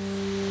came.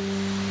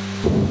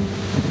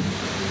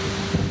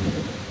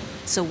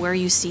 So where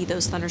you see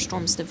those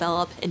thunderstorms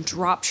develop and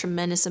drop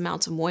tremendous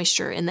amounts of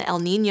moisture in the El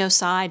Niño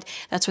side,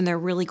 that's when they're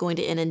really going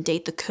to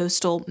inundate the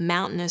coastal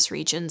mountainous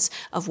regions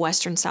of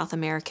Western South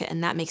America,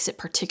 and that makes it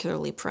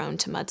particularly prone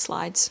to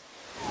mudslides.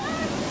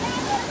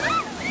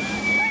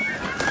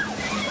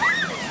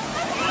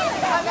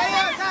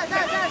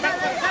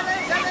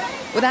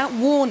 Without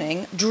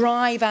warning,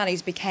 dry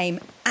valleys became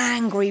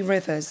angry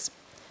rivers.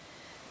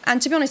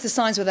 And to be honest, the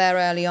signs were there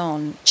early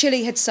on.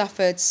 Chile had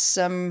suffered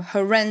some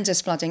horrendous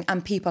flooding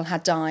and people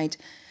had died.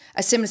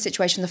 A similar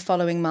situation the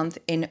following month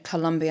in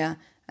Colombia.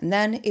 And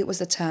then it was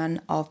the turn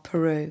of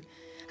Peru,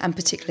 and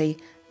particularly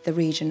the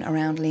region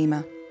around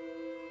Lima.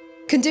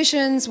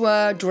 Conditions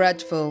were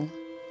dreadful,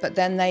 but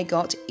then they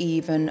got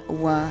even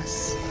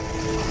worse.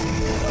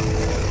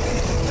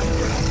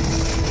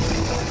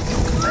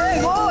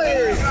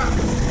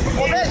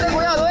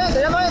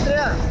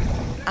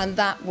 And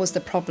that was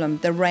the problem.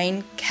 The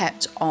rain kept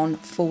kept on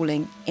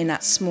falling in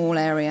that small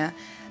area.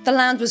 The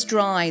land was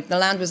dry, the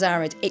land was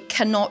arid. It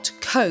cannot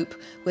cope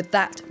with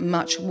that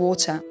much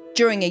water.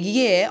 During a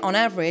year, on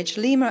average,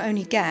 Lima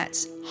only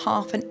gets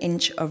 ½ an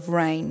inch of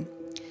rain.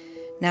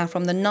 Now,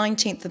 from the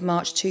 19th of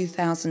March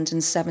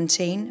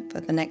 2017,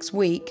 for the next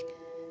week,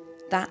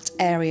 that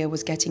area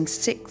was getting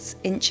 6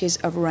 inches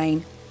of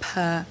rain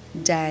per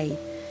day.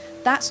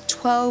 That's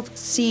 12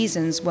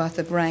 seasons worth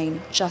of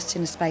rain just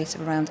in a space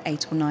of around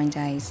 8 or 9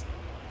 days.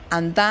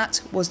 And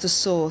that was the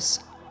source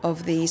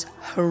of these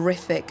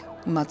horrific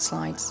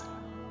mudslides.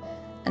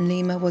 And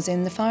Lima was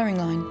in the firing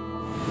line.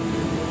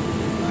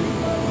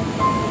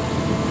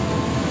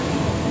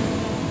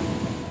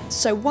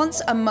 So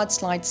once a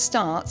mudslide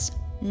starts,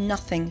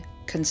 nothing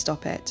can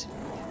stop it.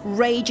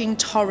 Raging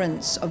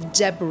torrents of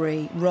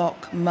debris,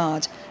 rock,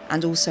 mud,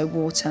 and also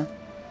water.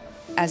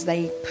 As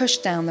they push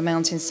down the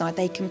mountainside,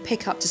 they can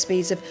pick up to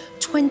speeds of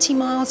 20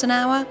 miles an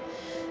hour.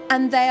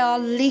 And they are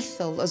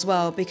lethal as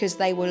well, because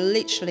they will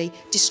literally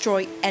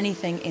destroy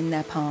anything in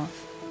their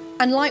path.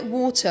 And like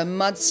water,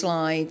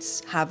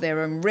 mudslides have their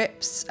own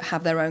rips,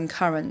 have their own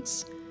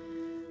currents.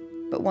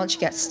 But once you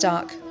get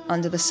stuck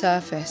under the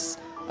surface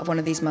of one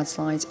of these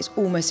mudslides, it's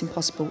almost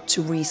impossible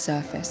to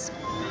resurface.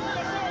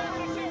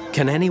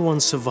 Can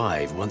anyone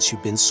survive once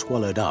you've been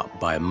swallowed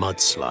up by a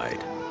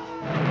mudslide?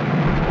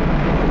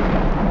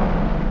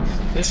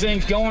 This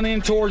thing's going in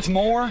towards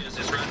more.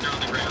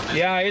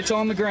 Yeah, it's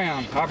on the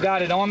ground. I've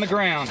got it on the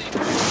ground.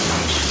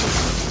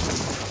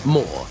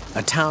 Moore,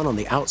 a town on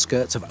the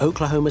outskirts of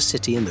Oklahoma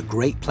City in the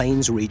Great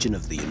Plains region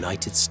of the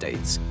United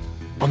States.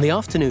 On the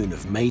afternoon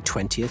of May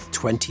 20th,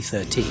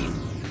 2013,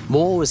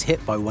 Moore was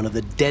hit by one of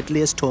the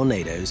deadliest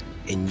tornadoes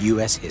in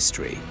US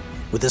history,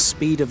 with a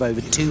speed of over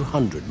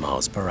 200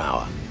 miles per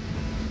hour.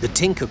 The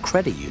Tinker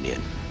Credit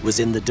Union was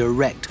in the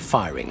direct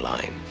firing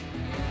line.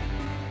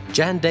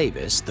 Jan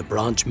Davis, the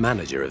branch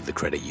manager of the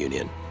credit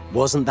union,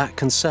 wasn't that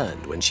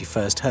concerned when she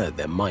first heard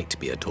there might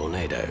be a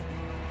tornado.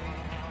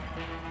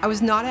 I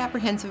was not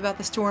apprehensive about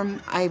the storm.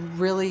 I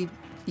really,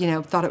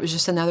 thought it was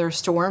just another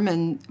storm,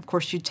 and of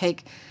course you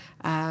take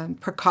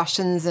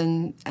precautions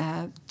and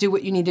do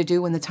what you need to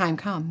do when the time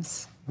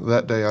comes.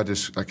 That day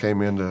I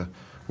came in to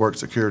work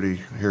security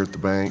here at the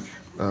bank,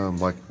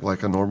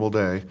 like a normal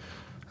day.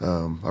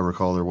 I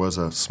recall there was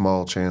a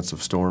small chance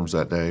of storms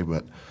that day,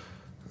 but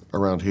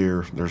around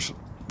here there's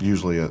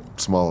usually a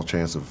small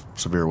chance of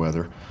severe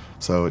weather.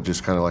 So it's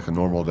just kind of like a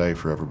normal day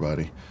for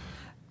everybody.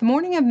 The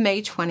morning of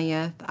May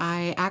 20th,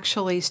 I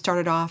actually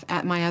started off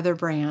at my other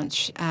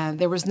branch.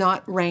 There was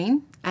not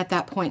rain at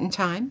that point in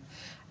time.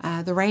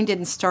 The rain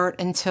didn't start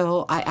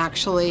until I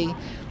actually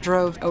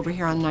drove over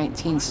here on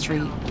 19th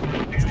Street.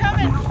 It's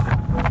coming!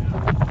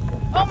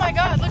 Oh my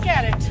God, look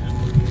at it!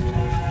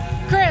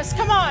 Chris,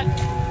 come on!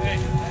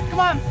 Come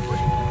on!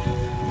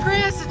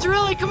 Chris, it's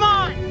really, come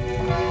on!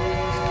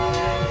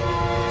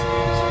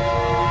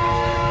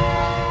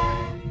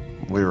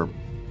 We were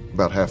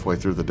about halfway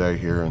through the day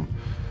here, and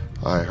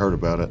I heard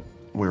about it.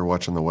 We were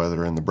watching the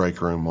weather in the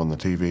break room on the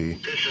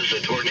TV. This is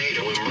a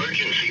tornado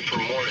emergency for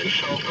Moore in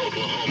South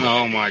Oklahoma.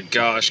 Oh my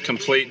gosh,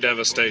 complete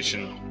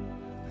devastation.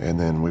 And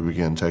then we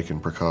began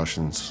taking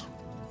precautions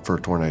for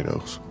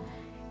tornadoes.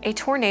 A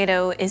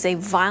tornado is a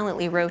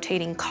violently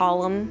rotating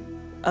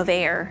column of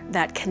air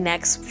that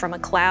connects from a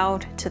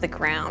cloud to the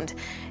ground,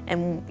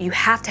 and you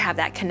have to have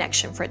that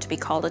connection for it to be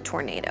called a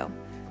tornado.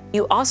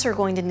 You also are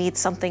going to need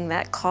something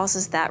that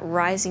causes that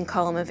rising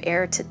column of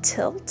air to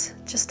tilt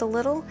just a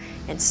little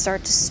and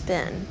start to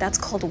spin. That's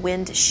called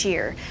wind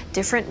shear.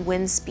 Different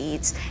wind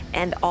speeds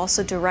and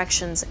also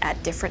directions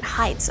at different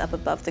heights up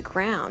above the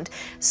ground.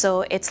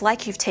 So it's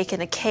like you've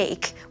taken a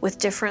cake with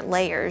different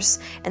layers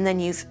and then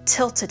you've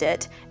tilted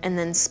it and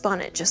then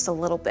spun it just a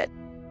little bit.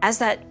 As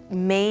that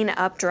main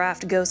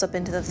updraft goes up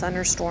into the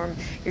thunderstorm,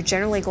 you're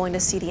generally going to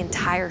see the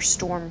entire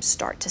storm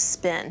start to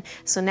spin.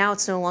 So now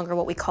it's no longer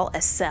what we call a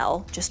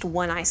cell, just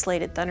one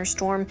isolated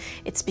thunderstorm.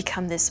 It's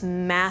become this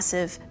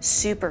massive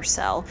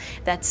supercell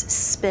that's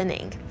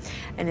spinning.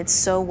 And it's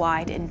so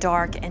wide and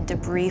dark and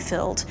debris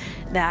filled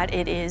that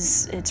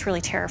it's really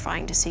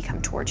terrifying to see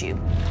come towards you.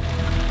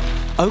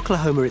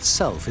 Oklahoma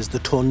itself is the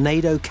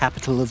tornado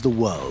capital of the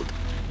world.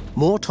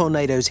 More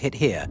tornadoes hit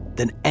here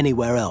than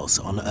anywhere else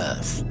on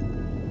Earth.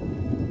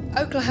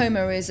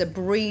 Oklahoma is a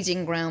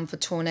breeding ground for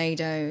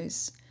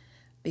tornadoes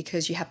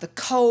because you have the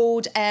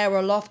cold air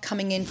aloft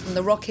coming in from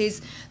the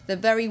Rockies, the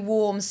very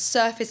warm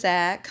surface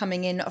air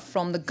coming in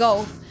from the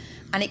Gulf,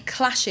 and it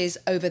clashes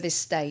over this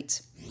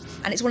state.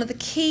 And it's one of the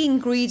key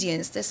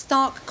ingredients, the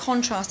stark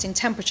contrast in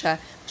temperature,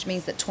 which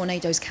means that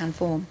tornadoes can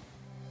form.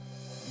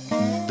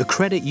 The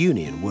credit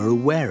union were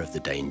aware of the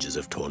dangers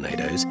of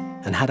tornadoes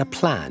and had a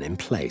plan in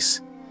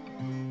place.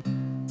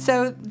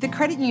 So the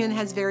credit union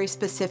has very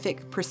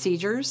specific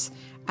procedures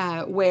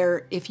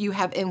where if you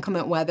have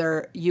inclement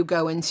weather, you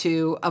go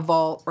into a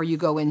vault or you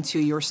go into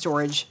your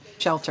storage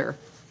shelter.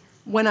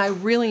 When I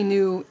really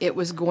knew it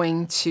was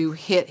going to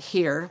hit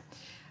here,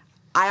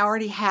 I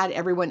already had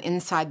everyone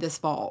inside this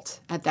vault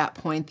at that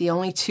point. The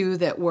only two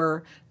that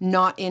were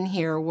not in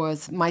here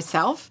was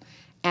myself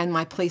and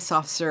my police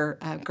officer,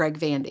 Greg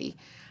Vandy.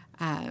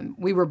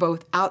 We were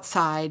both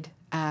outside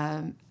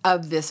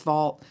of this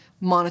vault,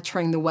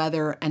 monitoring the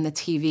weather and the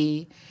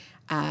TV.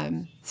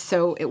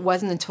 So it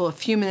wasn't until a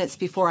few minutes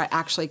before I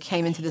actually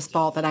came into this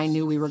vault that I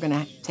knew we were going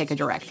to take a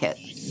direct hit.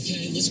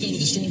 Okay, let's go to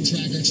the storm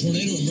tracker.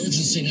 Tornado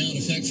emergency now in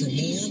effect for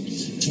Moore.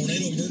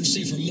 Tornado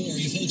emergency for Moore.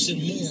 You folks in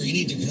Moore, you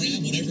need to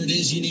grab whatever it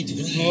is you need to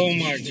grab. Oh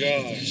my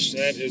gosh,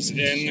 that is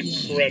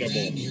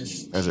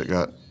incredible. As it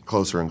got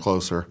closer and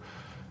closer,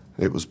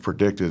 it was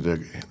predicted to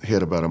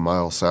hit about a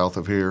mile south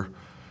of here,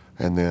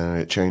 and then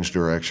it changed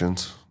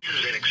directions. This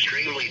is an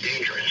extremely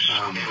dangerous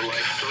and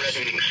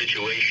life-threatening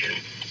situation.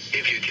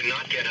 If you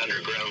cannot get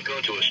underground,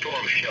 go to a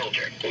storm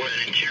shelter or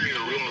an interior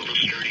room of a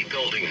sturdy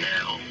building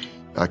now.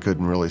 I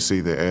couldn't really see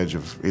the edge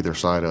of either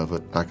side of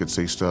it. I could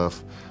see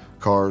stuff,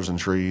 cars and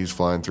trees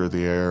flying through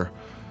the air,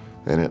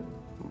 and it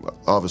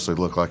obviously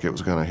looked like it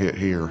was going to hit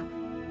here.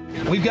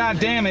 We've got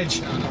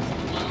damage.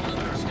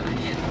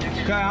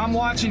 Okay, I'm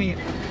watching it.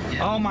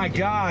 Oh my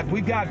God,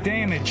 we've got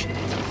damage.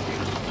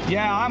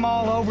 Yeah, I'm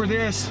all over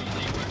this.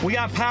 We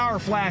got power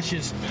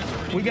flashes.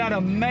 We got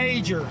a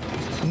major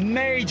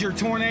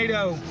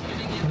tornado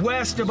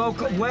west of,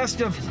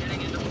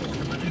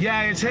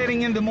 yeah, it's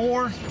heading into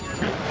Moore.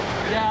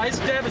 Yeah, it's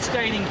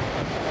devastating.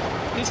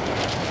 It's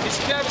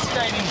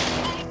devastating.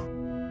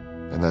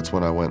 And that's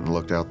when I went and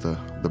looked out the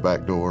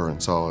back door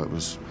and saw it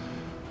was,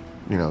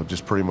 you know,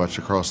 just pretty much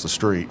across the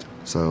street.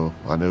 So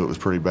I knew it was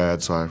pretty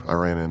bad, so I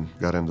ran and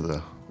got into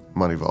the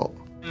money vault.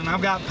 And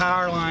I've got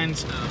power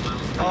lines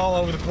all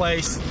over the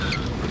place.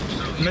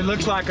 And it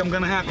looks like I'm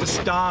gonna have to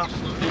stop.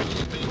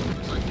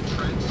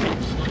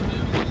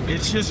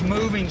 It's just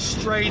moving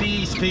straight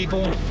east,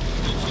 people.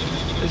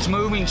 It's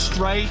moving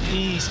straight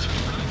east.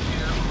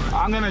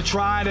 I'm gonna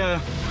try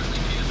to,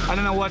 I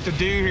don't know what to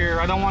do here.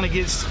 I don't want to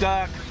get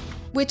stuck.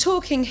 We're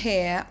talking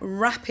here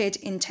rapid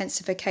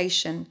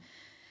intensification,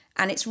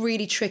 and it's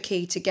really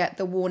tricky to get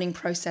the warning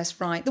process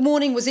right. The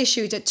warning was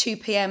issued at 2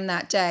 p.m.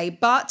 that day,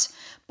 but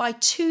by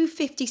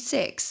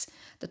 2:56,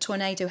 the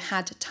tornado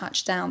had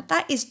touched down.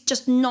 That is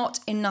just not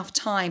enough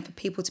time for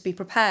people to be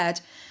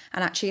prepared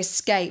and actually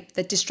escape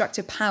the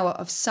destructive power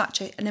of such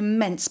an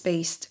immense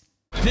beast.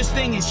 This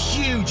thing is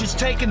huge. It's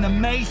taking the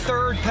May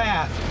 3rd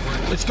path.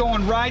 It's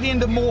going right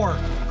into Moore.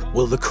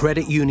 Will the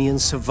credit union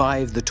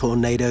survive the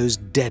tornado's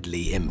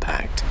deadly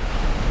impact?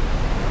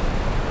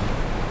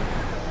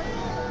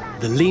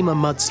 The Lima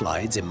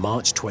mudslides in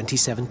March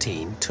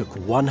 2017 took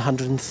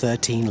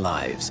 113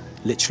 lives,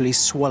 literally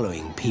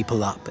swallowing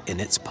people up in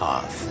its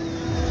path.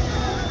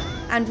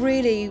 And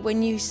really,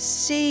 when you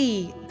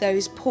see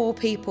those poor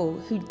people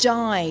who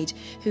died,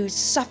 who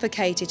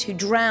suffocated, who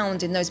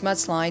drowned in those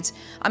mudslides,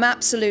 I'm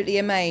absolutely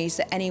amazed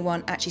that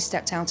anyone actually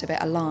stepped out of it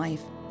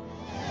alive.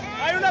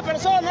 Hay una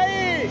persona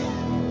ahí.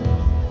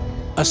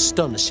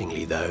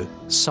 Astonishingly, though,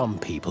 some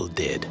people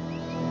did.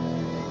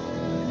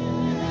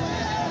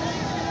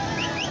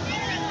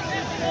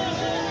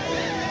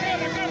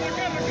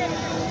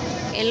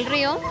 El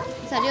río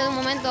salió de un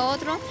momento a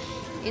otro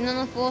y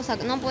no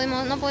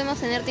pudimos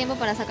tener tiempo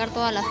para sacar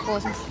todas las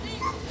cosas.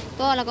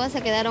 Todas las cosas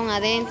se quedaron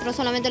adentro,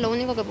 solamente lo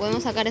único que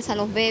podemos sacar es a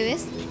los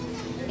bebés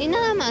y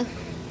nada más.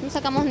 No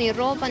sacamos ni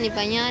ropa, ni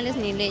pañales,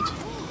 ni leche.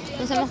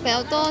 Nos hemos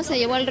quedado todo, se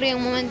llevó el río de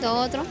un momento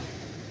a otro.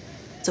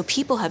 So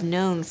people have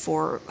known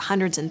for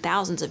hundreds and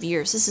thousands of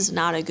years this is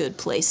not a good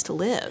place to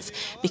live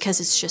because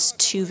it's just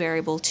too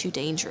variable, too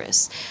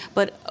dangerous.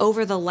 But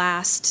over the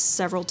last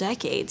several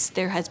decades,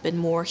 there has been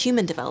more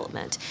human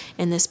development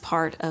in this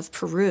part of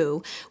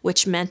Peru,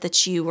 which meant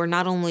that you were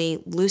not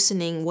only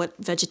loosening what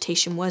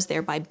vegetation was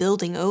there by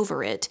building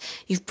over it,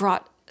 you've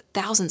brought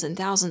thousands and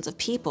thousands of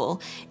people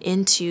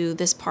into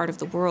this part of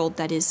the world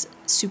that is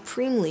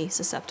supremely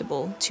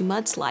susceptible to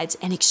mudslides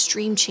and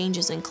extreme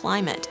changes in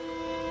climate.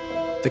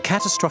 The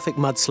catastrophic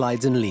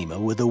mudslides in Lima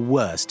were the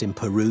worst in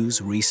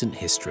Peru's recent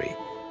history,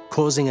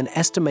 causing an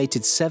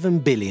estimated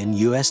 $7 billion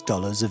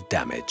of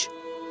damage.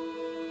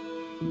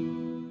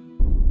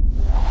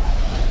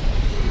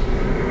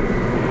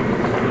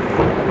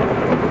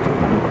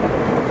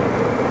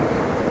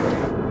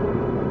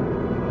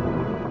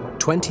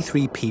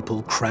 "23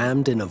 people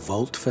crammed in a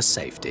vault for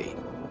safety."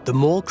 The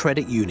Moore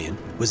Credit Union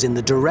was in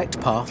the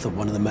direct path of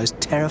one of the most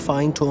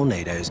terrifying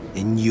tornadoes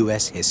in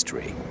U.S.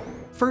 history.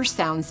 First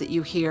sounds that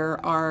you hear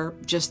are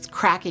just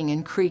cracking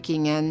and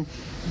creaking and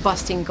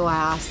busting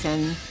glass,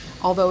 and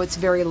although it's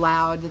very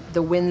loud,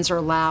 the winds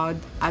are loud.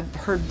 I've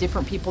heard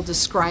different people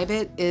describe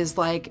it as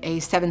like a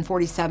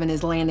 747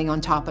 is landing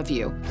on top of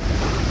you.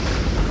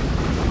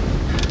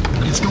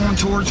 It's going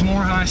towards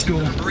Moore High School.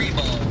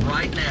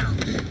 Right now.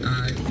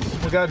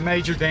 We got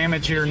major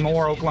damage here in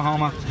Moore,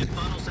 Oklahoma.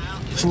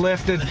 It's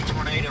lifted. The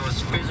tornado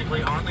is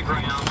physically on the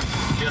ground,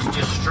 just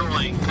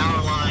destroying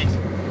power lines.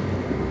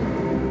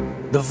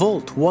 The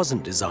vault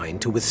wasn't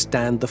designed to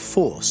withstand the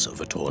force of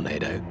a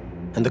tornado,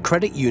 and the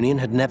credit union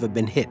had never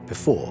been hit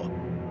before.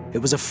 It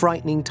was a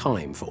frightening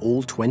time for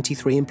all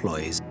 23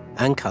 employees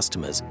and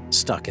customers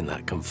stuck in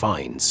that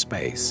confined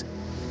space.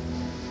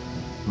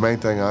 The main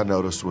thing I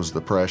noticed was the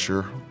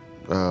pressure.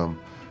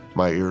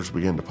 my ears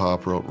began to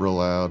pop real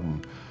loud,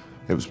 and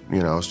it was, you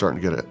know, I was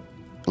starting to get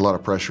a lot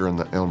of pressure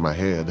on my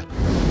head.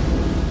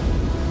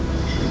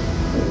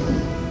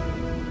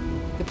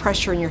 The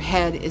pressure in your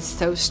head is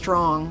so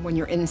strong when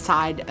you're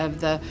inside of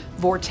the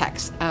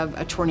vortex of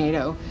a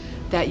tornado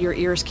that your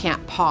ears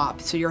can't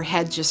pop, so your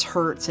head just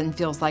hurts and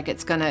feels like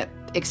it's gonna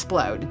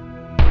explode.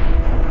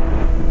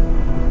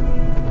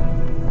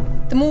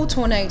 The Moore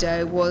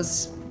tornado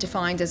was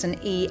defined as an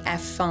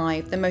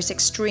EF5, the most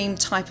extreme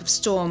type of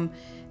storm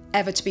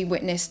ever to be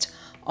witnessed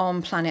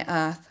on planet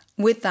Earth.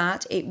 With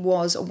that, it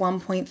was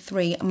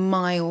 1.3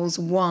 miles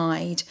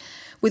wide,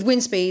 with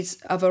wind speeds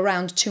of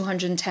around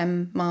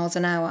 210 miles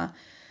an hour.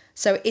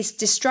 So its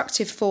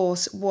destructive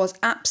force was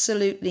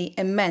absolutely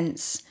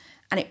immense,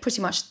 and it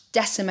pretty much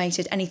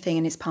decimated anything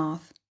in its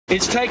path.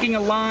 It's taking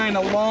a line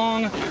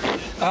along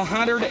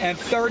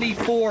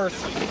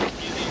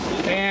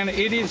 134th, and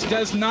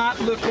does not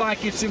look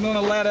like it's going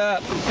to let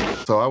up.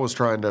 So I was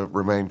trying to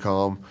remain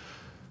calm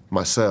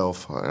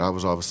myself. I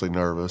was obviously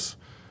nervous,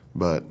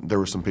 but there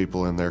were some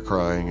people in there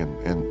crying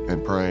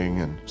and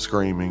praying and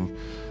screaming,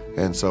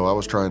 and so I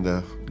was trying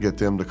to get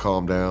them to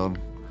calm down,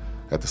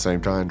 at the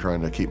same time trying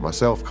to keep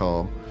myself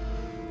calm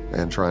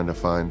and trying to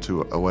find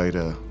a way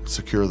to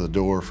secure the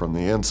door from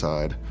the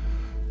inside,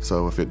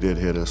 so if it did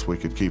hit us, we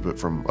could keep it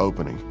from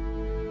opening.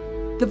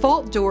 The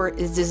vault door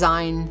is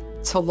designed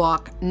to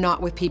lock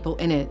not with people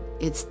in it.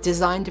 It's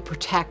designed to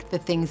protect the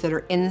things that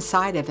are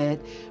inside of it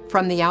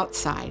from the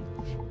outside.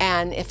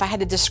 And if I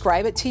had to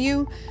describe it to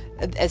you,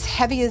 as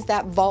heavy as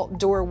that vault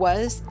door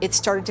was, it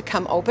started to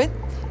come open,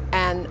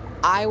 and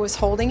I was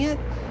holding it.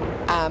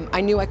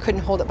 I knew I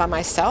couldn't hold it by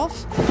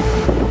myself.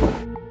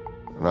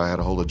 And I had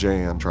a hold of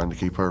Jan, trying to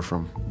keep her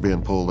from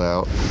being pulled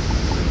out.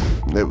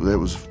 It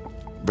was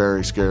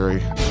very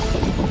scary.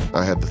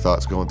 I had the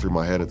thoughts going through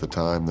my head at the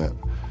time that,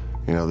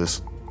 you know,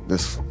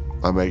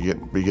 I may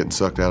be getting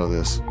sucked out of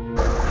this.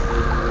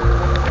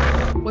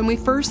 When we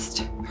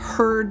first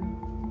heard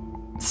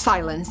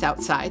silence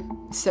outside,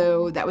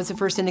 so that was the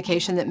first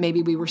indication that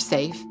maybe we were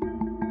safe.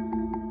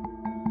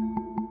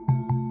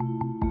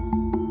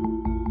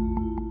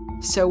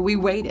 So we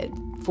waited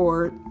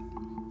for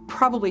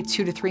probably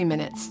 2 to 3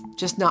 minutes,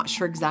 just not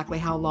sure exactly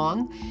how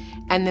long,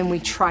 and then we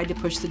tried to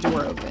push the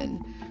door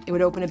open. It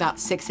would open about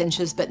 6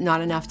 inches, but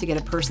not enough to get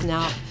a person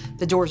out.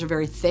 The doors are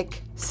very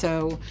thick,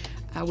 so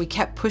we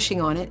kept pushing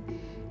on it.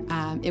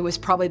 It was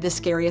probably the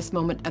scariest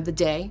moment of the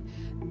day.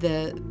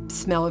 The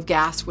smell of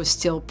gas was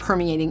still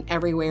permeating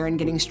everywhere and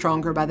getting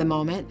stronger by the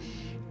moment.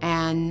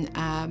 And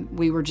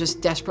we were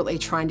just desperately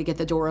trying to get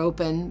the door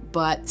open,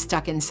 but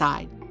stuck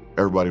inside.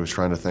 Everybody was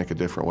trying to think of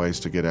different ways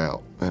to get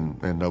out,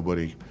 and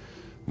nobody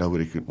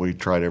could. We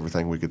tried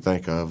everything we could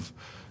think of.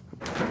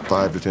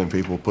 5 to 10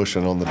 people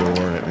pushing on the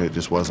door, and it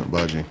just wasn't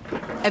budging.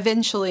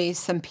 Eventually,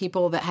 some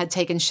people that had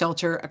taken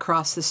shelter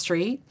across the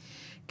street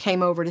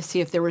came over to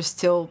see if there were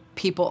still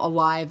people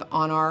alive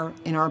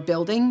in our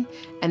building,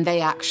 and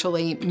they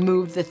actually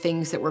moved the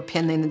things that were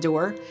pinned in the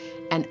door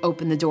and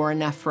opened the door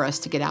enough for us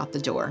to get out the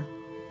door.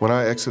 When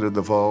I exited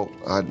the vault,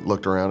 I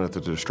looked around at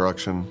the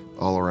destruction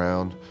all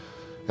around,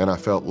 and I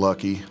felt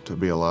lucky to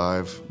be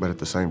alive, but at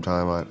the same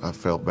time, I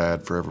felt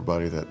bad for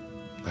everybody that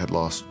had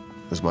lost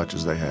as much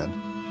as they had.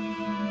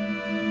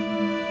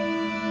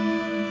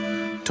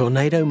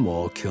 Tornado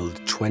Moore killed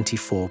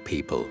 24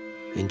 people,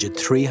 injured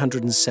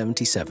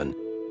 377,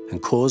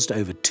 and caused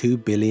over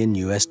 $2 billion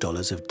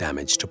of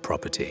damage to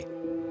property.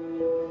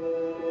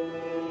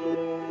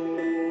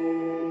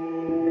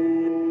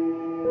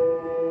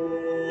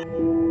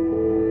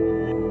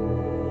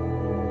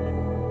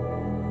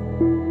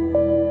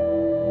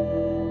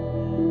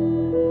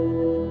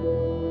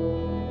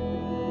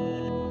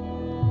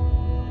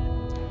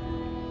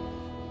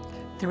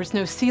 There was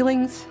no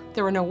ceilings,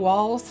 there were no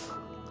walls.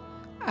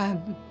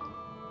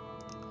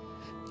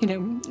 You know,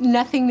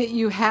 nothing that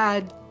you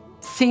had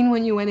seen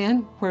when you went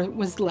in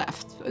was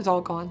left. It was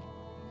all gone.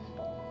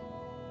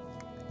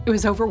 It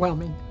was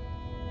overwhelming.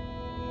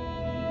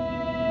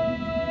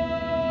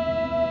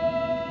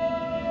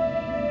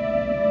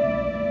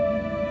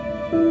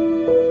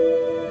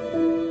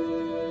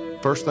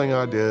 First thing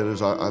I did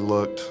is I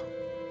looked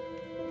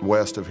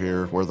west of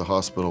here where the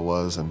hospital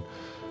was, and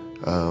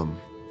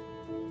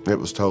it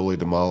was totally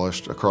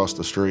demolished. Across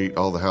the street,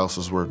 all the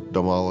houses were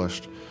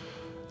demolished.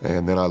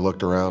 And then I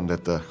looked around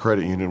at the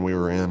credit union we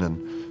were in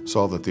and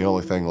saw that the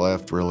only thing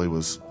left really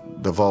was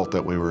the vault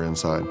that we were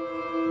inside.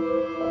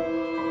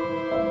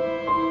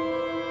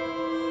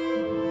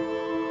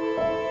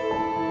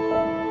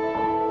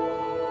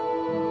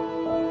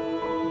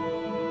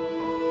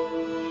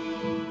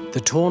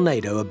 The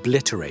tornado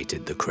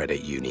obliterated the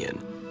credit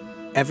union.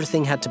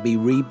 Everything had to be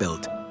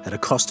rebuilt at a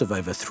cost of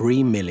over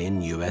 $3 million.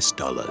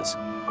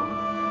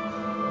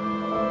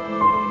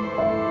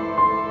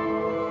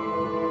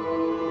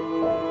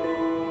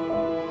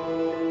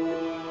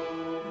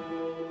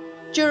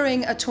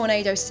 During a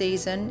tornado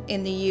season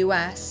in the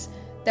US,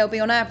 there'll be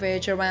on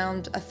average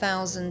around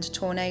 1,000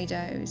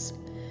 tornadoes.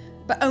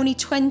 but only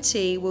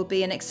 20 will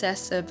be in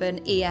excess of an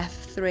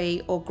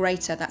EF3 or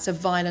greater. That's a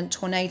violent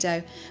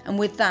tornado, and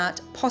with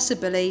that,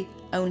 possibly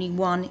only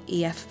one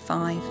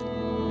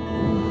EF5.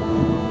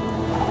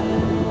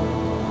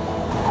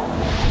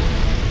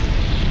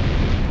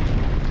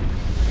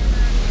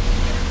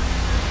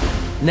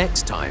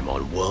 Next time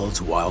on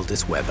World's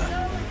Wildest Weather,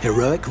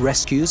 heroic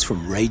rescues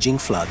from raging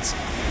floods,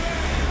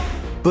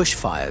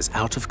 bushfires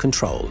out of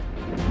control,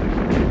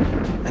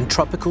 and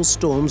tropical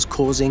storms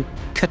causing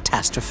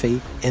catastrophe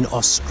in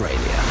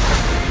Australia.